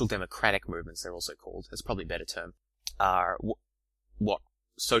social democratic movements, they're also called, that's probably a better term, are what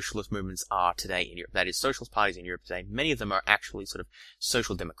socialist movements are today in Europe. That is, socialist parties in Europe today, many of them are actually sort of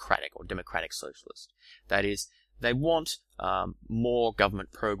social democratic or democratic socialist. That is, they want more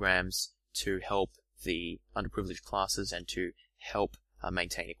government programs to help the underprivileged classes and to help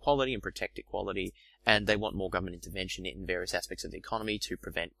maintain equality and protect equality, and they want more government intervention in various aspects of the economy to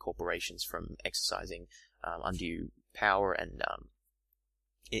prevent corporations from exercising undue power and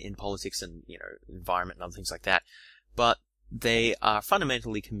in politics and environment and other things like that. But they are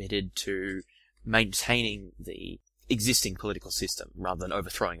fundamentally committed to maintaining the existing political system rather than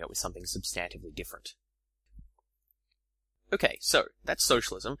overthrowing it with something substantively different. Okay, so that's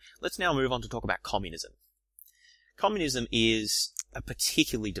socialism. Let's now move on to talk about communism. Communism is a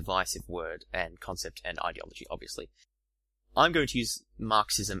particularly divisive word and concept and ideology, obviously. I'm going to use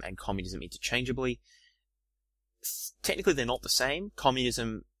Marxism and communism interchangeably. Technically, they're not the same.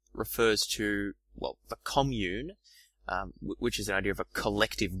 Communism refers to, well, the commune, which is an idea of a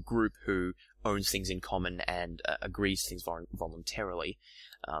collective group who owns things in common and agrees to things voluntarily.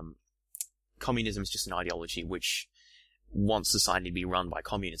 Communism is just an ideology which wants society to be run by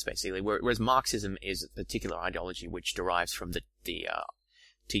communists, basically, whereas Marxism is a particular ideology which derives from the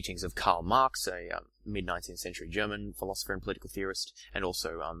teachings of Karl Marx, a mid-19th century German philosopher and political theorist, and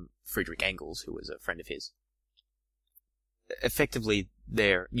also Friedrich Engels, who was a friend of his. Effectively,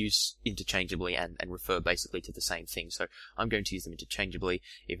 they're used interchangeably and refer basically to the same thing, so I'm going to use them interchangeably,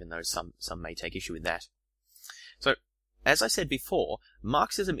 even though some may take issue with that. So, as I said before,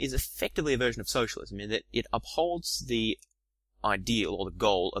 Marxism is effectively a version of socialism in that it upholds the ideal or the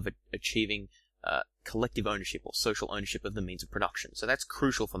goal of achieving collective ownership or social ownership of the means of production. So that's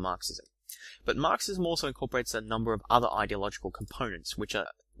crucial for Marxism. But Marxism also incorporates a number of other ideological components which are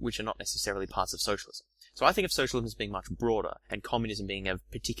not necessarily parts of socialism. So I think of socialism as being much broader, and communism being a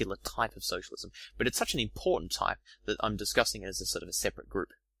particular type of socialism. But it's such an important type that I'm discussing it as a sort of a separate group.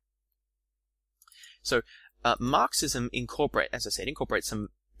 So Marxism incorporates some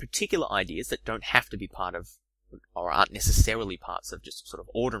particular ideas that don't have to be part of, or aren't necessarily parts of, just sort of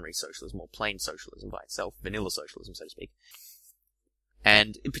ordinary socialism or plain socialism by itself, vanilla socialism, so to speak.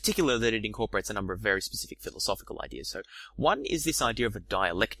 And in particular that it incorporates a number of very specific philosophical ideas. So one is this idea of a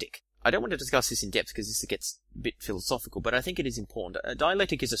dialectic. I don't want to discuss this in depth because this gets a bit philosophical, but I think it is important. A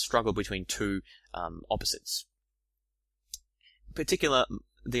dialectic is a struggle between two opposites. In particular,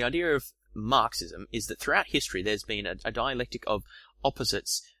 the idea of Marxism is that throughout history there's been a dialectic of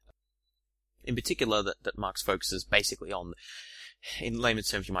opposites, in particular that Marx focuses basically on, in layman's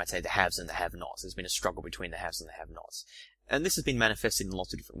terms you might say, the haves and the have-nots. There's been a struggle between the haves and the have-nots. And this has been manifested in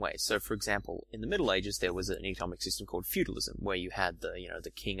lots of different ways. So, for example, in the Middle Ages, there was an economic system called feudalism, where you had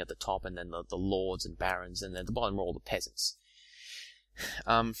the king at the top, and then the lords and barons, and then at the bottom were all the peasants.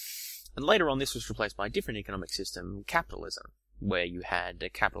 And later on, this was replaced by a different economic system, capitalism, where you had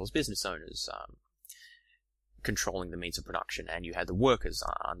capitalist business owners controlling the means of production, and you had the workers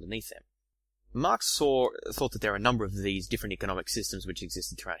underneath them. Marx thought that there are a number of these different economic systems which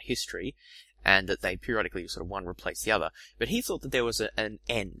existed throughout history, and that they periodically sort of one replaced the other. But he thought that there was an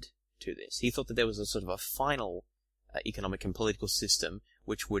end to this. He thought that there was a sort of a final economic and political system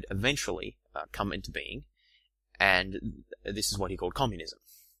which would eventually come into being, and this is what he called communism.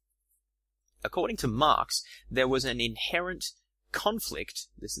 According to Marx, there was an inherent conflict.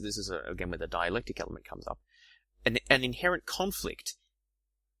 This is again where the dialectic element comes up. An inherent conflict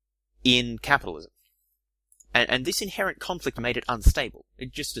in capitalism. And this inherent conflict made it unstable.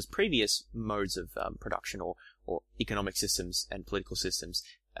 Just as previous modes of production or economic systems and political systems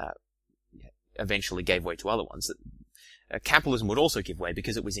eventually gave way to other ones, capitalism would also give way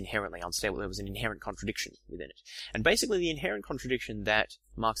because it was inherently unstable. There was an inherent contradiction within it. And basically the inherent contradiction that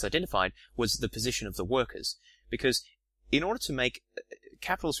Marx identified was the position of the workers. Because in order to make,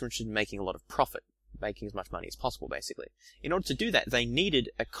 capitalists were interested in making a lot of profit, making as much money as possible, basically. In order to do that, they needed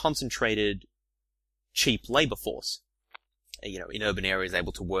a concentrated, cheap labor force, in urban areas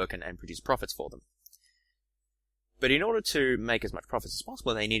able to work and produce profits for them. But in order to make as much profits as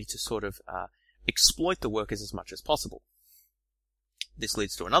possible, they needed to sort of exploit the workers as much as possible. This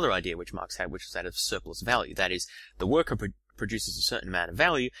leads to another idea which Marx had, which is that of surplus value. That is, the worker produces a certain amount of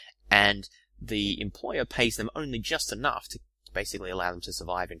value, and the employer pays them only just enough to basically allow them to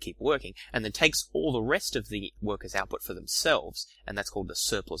survive and keep working, and then takes all the rest of the workers' output for themselves, and that's called the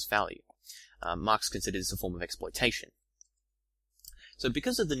surplus value. Marx considered this a form of exploitation. So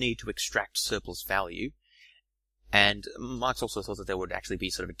because of the need to extract surplus value, and Marx also thought that there would actually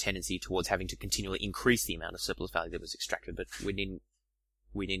be sort of a tendency towards having to continually increase the amount of surplus value that was extracted, but we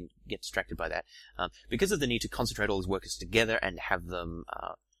didn't get distracted by that. Because of the need to concentrate all these workers together and have them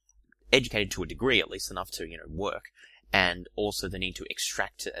educated to a degree, at least enough to work, and also the need to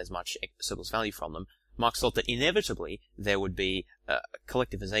extract as much surplus value from them, Marx thought that inevitably there would be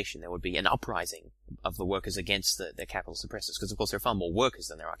collectivization, there would be an uprising of the workers against the capitalist oppressors, because of course there are far more workers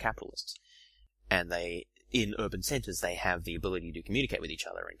than there are capitalists. And in urban centres, they have the ability to communicate with each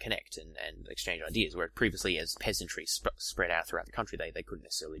other and connect and exchange ideas, where previously as peasantry spread out throughout the country, they couldn't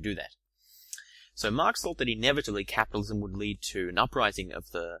necessarily do that. So Marx thought that inevitably capitalism would lead to an uprising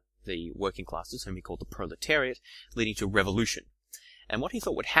of the working classes, whom he called the proletariat, leading to a revolution. And what he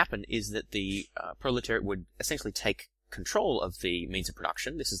thought would happen is that the proletariat would essentially take control of the means of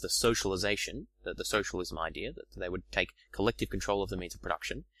production. This is the socialization, the socialism idea, that they would take collective control of the means of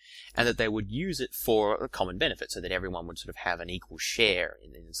production, and that they would use it for a common benefit, so that everyone would sort of have an equal share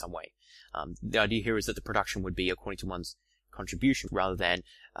in some way. The idea here is that the production would be according to one's contribution rather than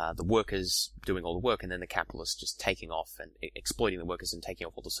the workers doing all the work and then the capitalists just taking off and exploiting the workers and taking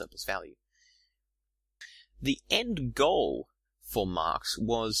off all the surplus value. The end goal for Marx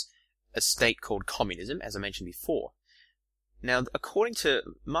was a state called communism, as I mentioned before. Now, according to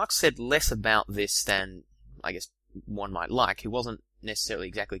Marx, said less about this than I guess one might like. He wasn't necessarily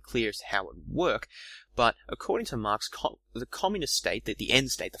exactly clear as to how it would work, but according to Marx, the communist state, the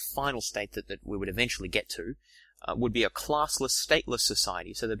end state, the final state that we would eventually get to, would be a classless, stateless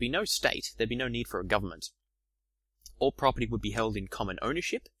society. So there'd be no state, there'd be no need for a government. All property would be held in common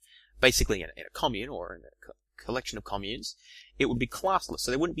ownership, basically in a commune or in a collection of communes. It would be classless,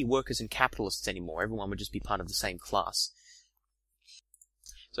 so there wouldn't be workers and capitalists anymore. Everyone would just be part of the same class.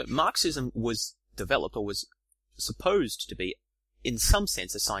 So Marxism was developed, or was supposed to be, in some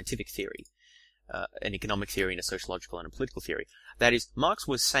sense, a scientific theory, an economic theory and a sociological and a political theory. That is, Marx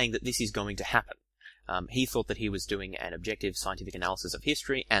was saying that this is going to happen. He thought that he was doing an objective scientific analysis of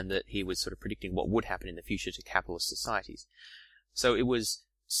history and that he was sort of predicting what would happen in the future to capitalist societies. So it was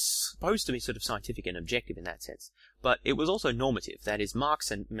supposed to be sort of scientific and objective in that sense. But it was also normative. That is,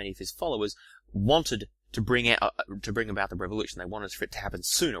 Marx and many of his followers wanted to bring about the revolution. They wanted for it to happen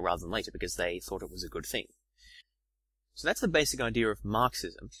sooner rather than later because they thought it was a good thing. So that's the basic idea of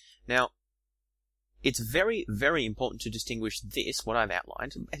Marxism. Now, it's very, very important to distinguish this, what I've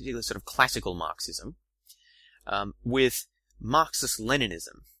outlined, basically sort of classical Marxism, with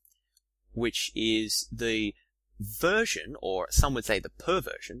Marxist-Leninism, which is the version, or some would say the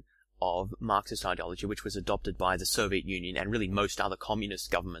perversion, of Marxist ideology, which was adopted by the Soviet Union and really most other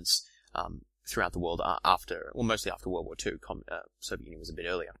communist governments throughout the world mostly after World War II. Soviet Union was a bit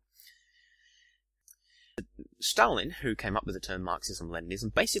earlier. Stalin, who came up with the term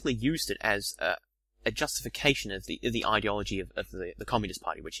Marxism-Leninism, basically used it as a justification of the ideology of the Communist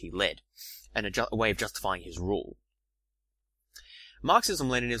Party, which he led, and a way of justifying his rule.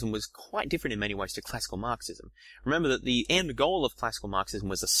 Marxism-Leninism was quite different in many ways to classical Marxism. Remember that the end goal of classical Marxism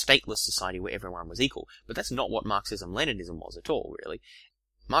was a stateless society where everyone was equal, but that's not what Marxism-Leninism was at all, really.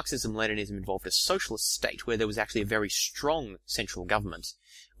 Marxism-Leninism involved a socialist state where there was actually a very strong central government,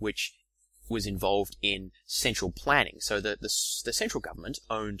 which was involved in central planning. So the central government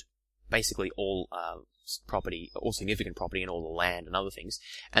owned basically all property, all significant property, and all the land and other things,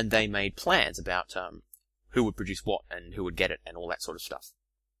 and they made plans about who would produce what and who would get it and all that sort of stuff.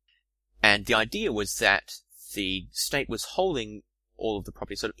 And the idea was that the state was holding all of the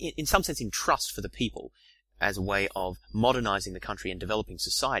property sort of in some sense in trust for the people as a way of modernizing the country and developing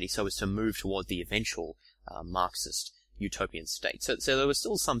society so as to move toward the eventual Marxist utopian state. So there was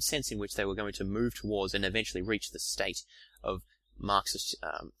still some sense in which they were going to move towards and eventually reach the state of Marxist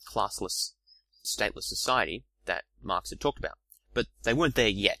classless, stateless society that Marx had talked about. But they weren't there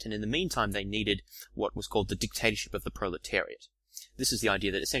yet, and in the meantime they needed what was called the dictatorship of the proletariat. This is the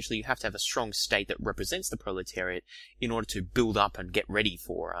idea that essentially you have to have a strong state that represents the proletariat in order to build up and get ready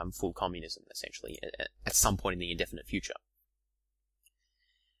for full communism, essentially, at some point in the indefinite future.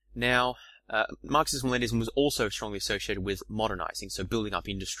 Now, Marxism-Leninism was also strongly associated with modernizing, so building up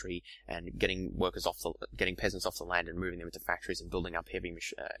industry and getting peasants off the land and moving them into factories and building up heavy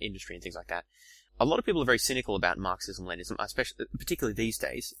industry and things like that. A lot of people are very cynical about Marxism-Leninism, particularly these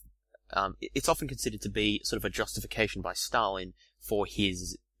days. It's often considered to be sort of a justification by Stalin for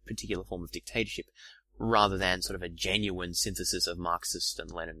his particular form of dictatorship, rather than sort of a genuine synthesis of Marxist and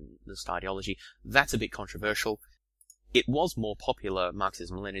Leninist ideology. That's a bit controversial. It was more popular,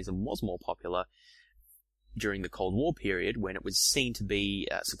 Marxism-Leninism was more popular during the Cold War period, when it was seen to be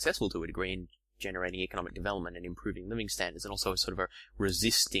successful to a degree in generating economic development and improving living standards, and also sort of a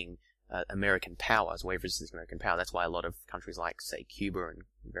resisting American power, as a way of resisting American power. That's why a lot of countries like, say, Cuba and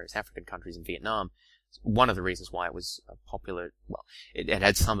various African countries and Vietnam, one of the reasons why it was popular, well, it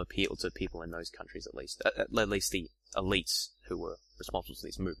had some appeal to people in those countries at least the elites who were responsible for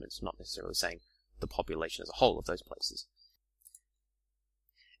these movements, not necessarily saying the population as a whole of those places.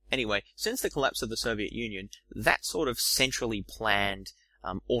 Anyway, since the collapse of the Soviet Union, that sort of centrally planned,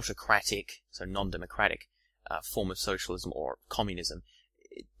 autocratic, so non-democratic, form of socialism or communism,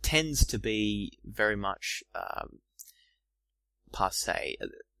 it tends to be very much passé.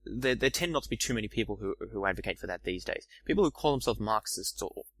 There tend not to be too many people who advocate for that these days. People who call themselves Marxists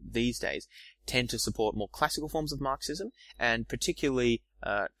these days tend to support more classical forms of Marxism, and particularly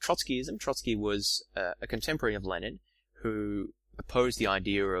Trotskyism. Trotsky was a contemporary of Lenin who opposed the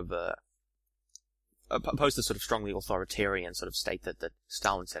idea of opposed the sort of strongly authoritarian sort of state that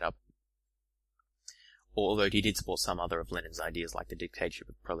Stalin set up. Although he did support some other of Lenin's ideas, like the dictatorship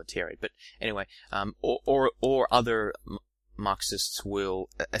of the proletariat. But anyway, or other Marxists will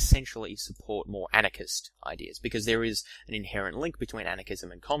essentially support more anarchist ideas, because there is an inherent link between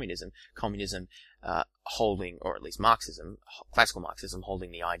anarchism and communism. Communism holding, or at least Marxism, classical Marxism,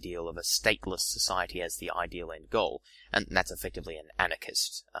 holding the ideal of a stateless society as the ideal end goal, and that's effectively an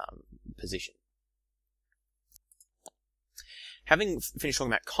anarchist position. Having finished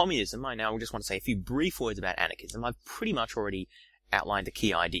talking about communism, I now just want to say a few brief words about anarchism. I've pretty much already outlined the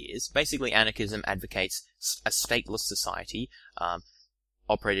key ideas. Basically, anarchism advocates a stateless society,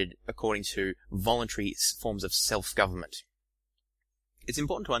 operated according to voluntary forms of self-government. It's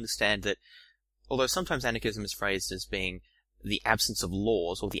important to understand that, although sometimes anarchism is phrased as being the absence of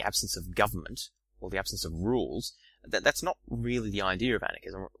laws, or the absence of government, or the absence of rules, that's not really the idea of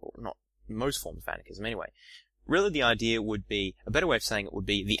anarchism, or not most forms of anarchism anyway. Really, the idea would be, a better way of saying it would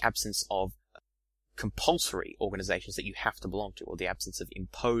be the absence of compulsory organizations that you have to belong to, or the absence of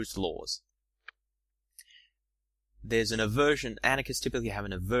imposed laws. There's an aversion, anarchists typically have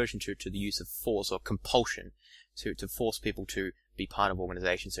an aversion to the use of force or compulsion to force people to be part of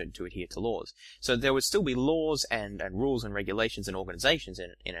organizations and to adhere to laws. So there would still be laws and rules and regulations and organizations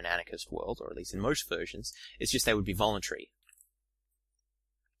in an anarchist world, or at least in most versions. It's just they would be voluntary.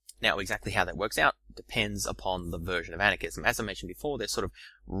 Now, exactly how that works out depends upon the version of anarchism. As I mentioned before, there's sort of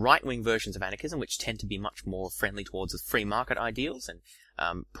right-wing versions of anarchism which tend to be much more friendly towards the free market ideals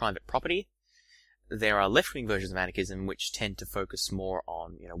and private property. There are left-wing versions of anarchism which tend to focus more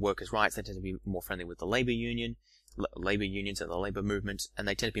on, workers' rights. They tend to be more friendly with the labor unions and the labor movement, and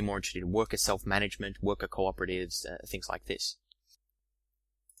they tend to be more interested in worker self-management, worker cooperatives, things like this.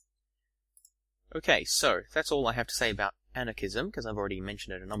 Okay, so that's all I have to say about anarchism, because I've already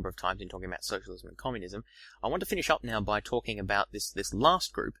mentioned it a number of times in talking about socialism and communism. I want to finish up now by talking about this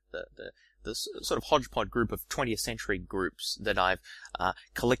last group, the sort of hodgepodge group of 20th century groups that I've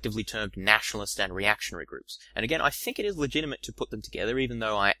collectively termed nationalist and reactionary groups. And again, I think it is legitimate to put them together, even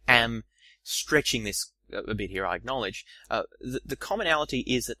though I am stretching this a bit here, I acknowledge. The commonality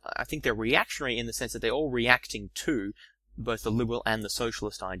is that I think they're reactionary in the sense that they're all reacting to both the liberal and the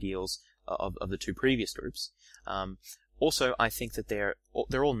socialist ideals of the two previous groups. Also, I think that they're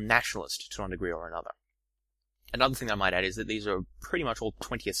all nationalist to one degree or another. Another thing I might add is that these are pretty much all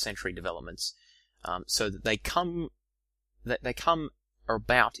 20th century developments, so that they come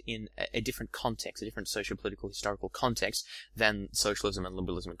about in a different context, a different socio-political historical context than socialism and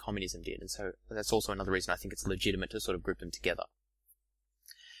liberalism and communism did, and so that's also another reason I think it's legitimate to sort of group them together.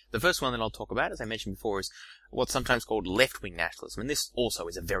 The first one that I'll talk about, as I mentioned before, is what's sometimes called left-wing nationalism, and this also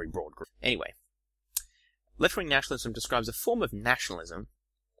is a very broad group. Anyway, left-wing nationalism describes a form of nationalism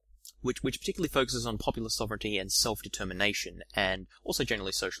which particularly focuses on popular sovereignty and self-determination, and also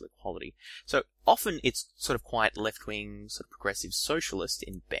generally social equality. So often it's sort of quite left-wing, sort of progressive socialist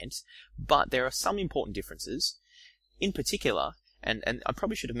in bent, but there are some important differences. In particular, and I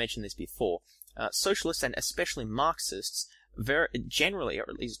probably should have mentioned this before, socialists and especially Marxists very generally, or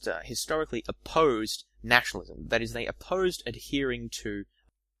at least historically, opposed nationalism. That is, they opposed adhering to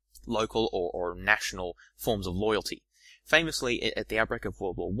local or national forms of loyalty. Famously, at the outbreak of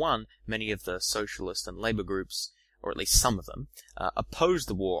World War I, many of the socialist and labour groups, or at least some of them, opposed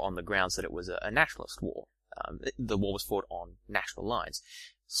the war on the grounds that it was a nationalist war. The war was fought on national lines.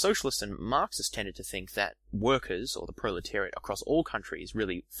 Socialists and Marxists tended to think that workers, or the proletariat, across all countries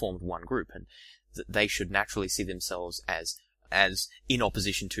really formed one group, and that they should naturally see themselves as in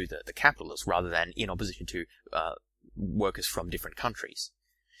opposition to the capitalists, rather than in opposition to workers from different countries.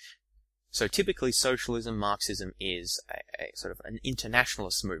 So typically socialism, Marxism is a sort of an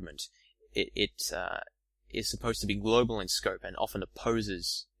internationalist movement. It is supposed to be global in scope and often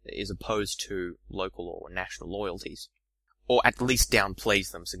is opposed to local or national loyalties, or at least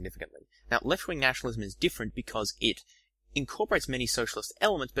downplays them significantly. Now, left-wing nationalism is different because it incorporates many socialist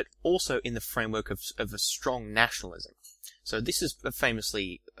elements, but also in the framework of a strong nationalism. So this is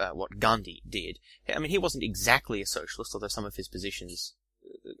famously what Gandhi did. I mean, he wasn't exactly a socialist, although some of his positions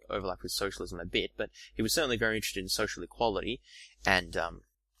overlap with socialism a bit, but he was certainly very interested in social equality and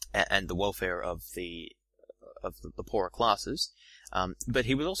the welfare of the poorer classes. But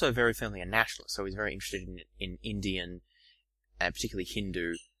he was also very firmly a nationalist, so he was very interested in Indian and particularly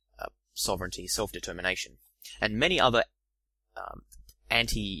Hindu sovereignty, self-determination. And many other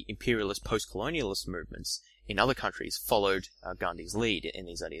anti-imperialist, post-colonialist movements in other countries followed Gandhi's lead in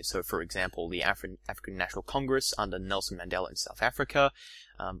these ideas. So, for example, the African National Congress under Nelson Mandela in South Africa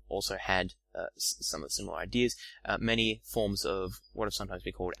also had some of the similar ideas. Many forms of what have sometimes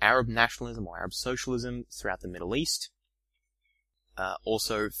been called Arab nationalism or Arab socialism throughout the Middle East.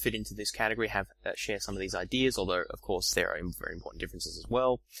 also fit into this category, share some of these ideas, although, of course, there are very important differences as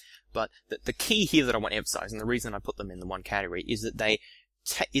well. But the key here that I want to emphasize, and the reason I put them in the one category, is that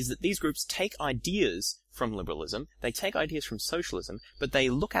these groups take ideas from liberalism, they take ideas from socialism, but they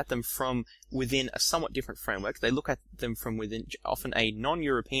look at them from within a somewhat different framework. They look at them from within often a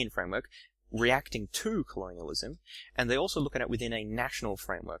non-European framework, reacting to colonialism, and they also look at it within a national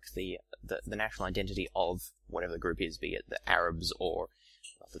framework, the national identity of whatever the group is, be it the Arabs, or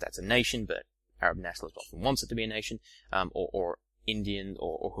not that that's a nation, but Arab nationalism often wants it to be a nation, or Indian,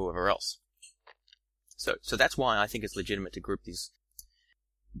 or whoever else. So that's why I think it's legitimate to group these.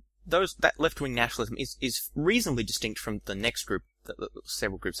 That left-wing nationalism is reasonably distinct from the next group, the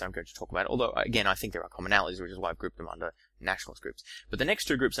several groups I'm going to talk about, although, again, I think there are commonalities, which is why I've grouped them under nationalist groups. But the next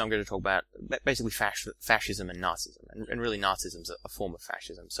two groups I'm going to talk about, basically fascism and Nazism, and really Nazism's a form of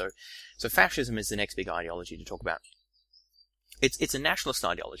fascism. So fascism is the next big ideology to talk about. It's a nationalist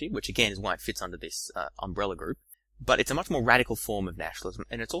ideology, which again is why it fits under this umbrella group. But it's a much more radical form of nationalism,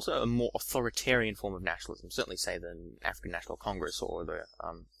 and it's also a more authoritarian form of nationalism, certainly say than African National Congress or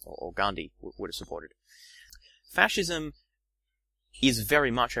or Gandhi would have supported. Fascism is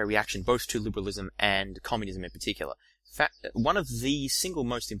very much a reaction both to liberalism and communism in particular. One of the single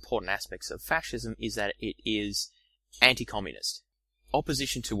most important aspects of fascism is that it is anti-communist.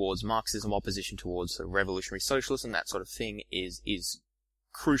 Opposition towards Marxism, opposition towards revolutionary socialism, that sort of thing is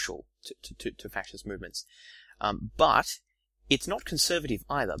crucial to fascist movements. But it's not conservative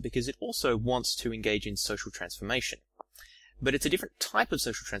either, because it also wants to engage in social transformation. But it's a different type of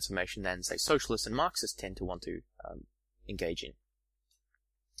social transformation than, say, socialists and Marxists tend to want to engage in.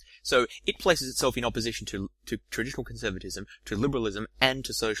 So it places itself in opposition to traditional conservatism, to liberalism, and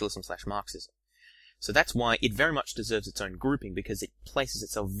to socialism/Marxism. So that's why it very much deserves its own grouping, because it places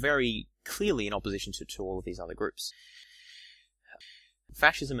itself very clearly in opposition to all of these other groups.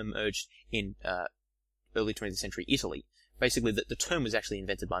 Fascism emerged in early 20th century Italy. Basically, the term was actually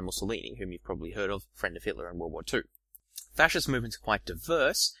invented by Mussolini, whom you've probably heard of, friend of Hitler in World War II. Fascist movements are quite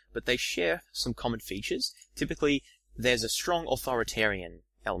diverse, but they share some common features. Typically, there's a strong authoritarian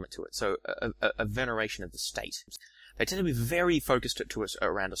element to it, so a veneration of the state. They tend to be very focused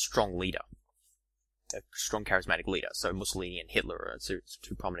around a strong leader, a strong charismatic leader. So Mussolini and Hitler are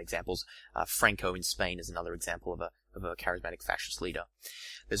two prominent examples. Franco in Spain is another example of a charismatic fascist leader.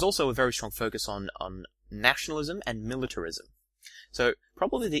 There's also a very strong focus on nationalism and militarism. So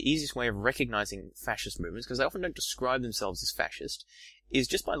probably the easiest way of recognizing fascist movements, because they often don't describe themselves as fascist, is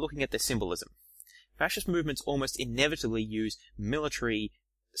just by looking at their symbolism. Fascist movements almost inevitably use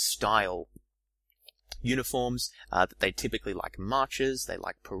military-style uniforms. They typically like marches, they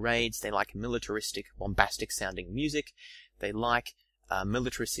like parades, they like militaristic, bombastic-sounding music, they like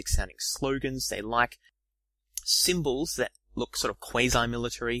militaristic-sounding slogans, they like symbols that look sort of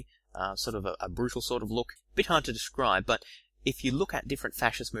quasi-military, sort of a brutal sort of look. A bit hard to describe, but if you look at different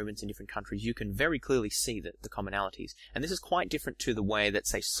fascist movements in different countries, you can very clearly see the commonalities. And this is quite different to the way that,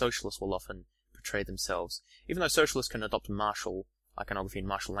 say, socialists will often portray themselves. Even though socialists can adopt martial iconography and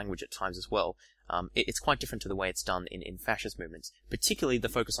martial language at times as well, it's quite different to the way it's done in fascist movements. Particularly the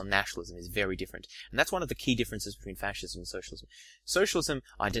focus on nationalism is very different. And that's one of the key differences between fascism and socialism. Socialism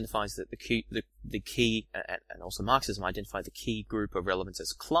identifies the key, and also Marxism identifies the key group of relevance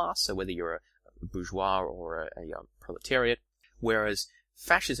as class, so whether you're a bourgeois or a proletariat, whereas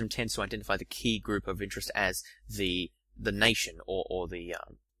fascism tends to identify the key group of interest as the nation or the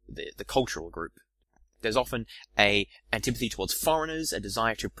cultural group. There's often a antipathy towards foreigners, a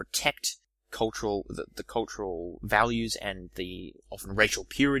desire to protect the cultural values and the often racial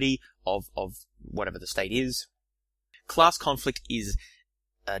purity of whatever the state is. Class conflict is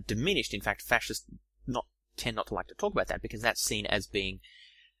diminished. In fact, fascists tend not to like to talk about that, because that's seen as being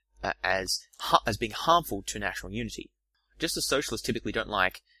being harmful to national unity. Just as socialists typically don't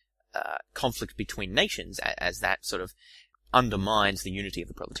like conflict between nations, as that sort of undermines the unity of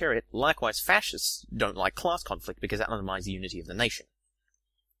the proletariat, likewise fascists don't like class conflict, because that undermines the unity of the nation.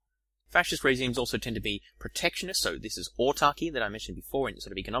 Fascist regimes also tend to be protectionist, so this is autarky that I mentioned before in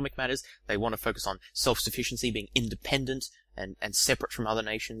sort of economic matters. They want to focus on self-sufficiency, being independent and separate from other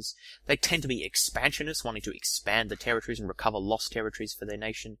nations. They tend to be expansionists, wanting to expand the territories and recover lost territories for their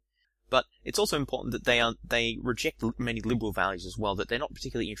nation. But it's also important that they reject many liberal values as well, that they're not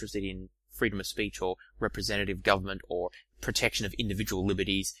particularly interested in freedom of speech or representative government or protection of individual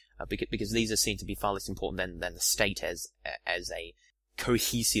liberties, because these are seen to be far less important than the state as a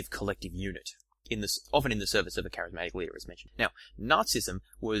cohesive collective unit, often in the service of a charismatic leader, as mentioned. Now, Nazism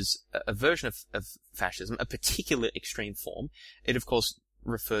was a version of fascism, a particular extreme form. It, of course,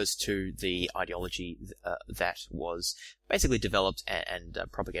 refers to the ideology that was basically developed and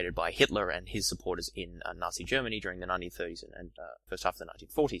propagated by Hitler and his supporters in Nazi Germany during the 1930s and first half of the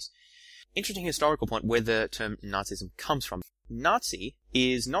 1940s. Interesting historical point where the term Nazism comes from. Nazi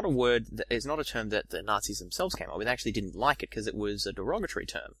is not a term that the Nazis themselves came up with. They actually didn't like it because it was a derogatory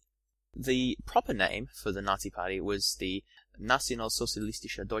term. The proper name for the Nazi party was the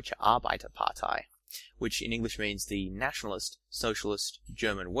Nationalsozialistische Deutsche Arbeiterpartei, which in English means the Nationalist Socialist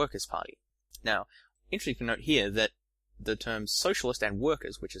German Workers' Party. Now, interesting to note here that the terms socialist and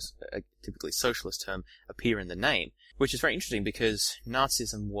workers, which is a typically socialist term, appear in the name, which is very interesting because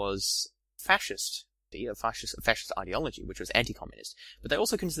Nazism was fascist ideology, which was anti-communist, but they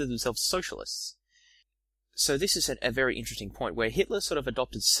also considered themselves socialists. So this is a very interesting point where Hitler sort of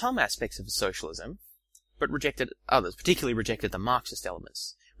adopted some aspects of socialism, but rejected others, particularly rejected the Marxist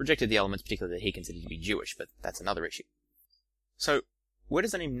elements. Rejected the elements particularly that he considered to be Jewish, but that's another issue. So, where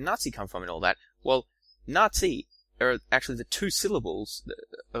does the name Nazi come from and all that? Well, Nazi are actually the two syllables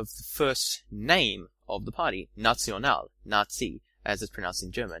of the first name of the party, National, Nazi, as it's pronounced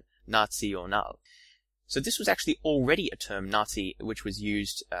in German, National. So this was actually already a term, Nazi, which was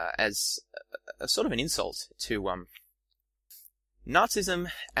used as a sort of an insult to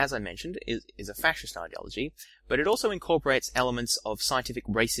Nazism, as I mentioned, is a fascist ideology, but it also incorporates elements of scientific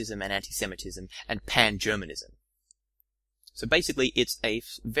racism and anti-Semitism and pan-Germanism. So basically, it's a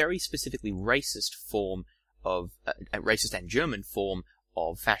very specifically racist form of, a racist and German form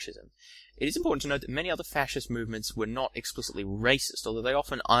of fascism. It is important to note that many other fascist movements were not explicitly racist, although they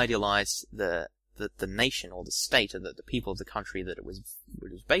often idealized the nation or the state or the people of the country that it was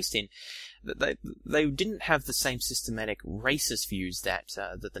based in. That they didn't have the same systematic racist views that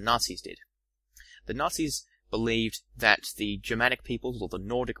the Nazis did. The Nazis believed that the Germanic peoples, or the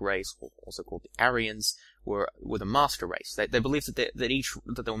Nordic race, or also called the Aryans, were the master race. They believed that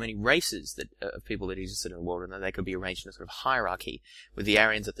there were many races of people that existed in the world, and that they could be arranged in a sort of hierarchy, with the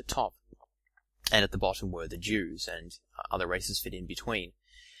Aryans at the top, and at the bottom were the Jews, and other races fit in between.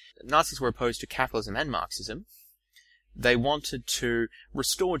 Nazis were opposed to capitalism and Marxism. They wanted to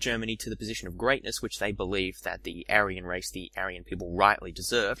restore Germany to the position of greatness, which they believed that the Aryan race, the Aryan people, rightly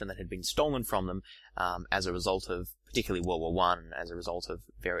deserved, and that had been stolen from them as a result of, particularly World War I, and as a result of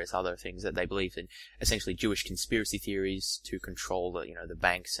various other things that they believed in, essentially Jewish conspiracy theories to control the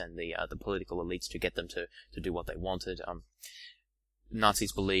banks and the political elites to get them to do what they wanted.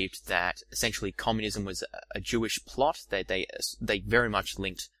 Nazis believed that essentially communism was a Jewish plot. They very much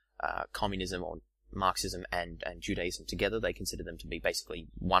linked communism or Marxism and Judaism together. They considered them to be basically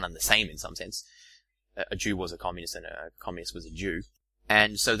one and the same in some sense. A Jew was a communist and a communist was a Jew.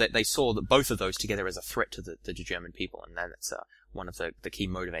 And so that they saw that both of those together as a threat to the German people, and that's one of the key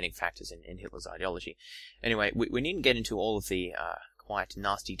motivating factors in Hitler's ideology. Anyway, we needn't get into all of the quite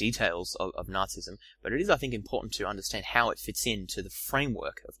nasty details of Nazism, but it is, I think, important to understand how it fits into the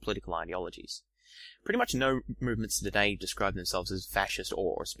framework of political ideologies. Pretty much no movements today describe themselves as fascist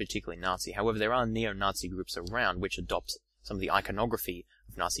or particularly Nazi. However, there are neo-Nazi groups around which adopt some of the iconography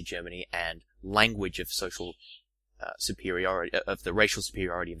of Nazi Germany and language of social superiority, of the racial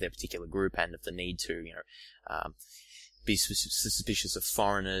superiority of their particular group, and of the need to, be suspicious of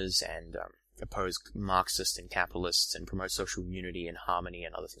foreigners and oppose Marxists and capitalists and promote social unity and harmony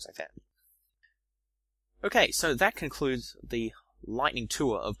and other things like that. Okay, so that concludes the lightning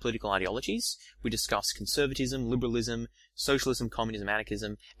tour of political ideologies. We discussed conservatism, liberalism, socialism, communism,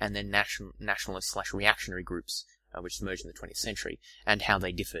 anarchism, and then nationalist/reactionary groups, which emerged in the 20th century, and how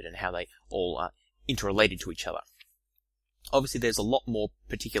they differed and how they all are interrelated to each other. Obviously, there's a lot more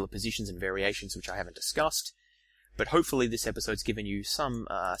particular positions and variations which I haven't discussed, but hopefully this episode's given you some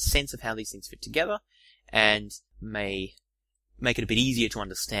sense of how these things fit together, and may make it a bit easier to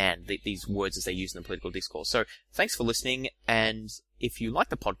understand these words as they're used in the political discourse. So, thanks for listening, and if you like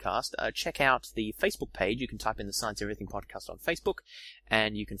the podcast, check out the Facebook page. You can type in the Science Everything Podcast on Facebook,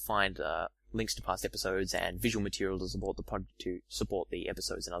 and you can find links to past episodes and visual material to support the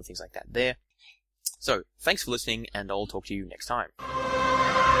episodes and other things like that there. So, thanks for listening, and I'll talk to you next time.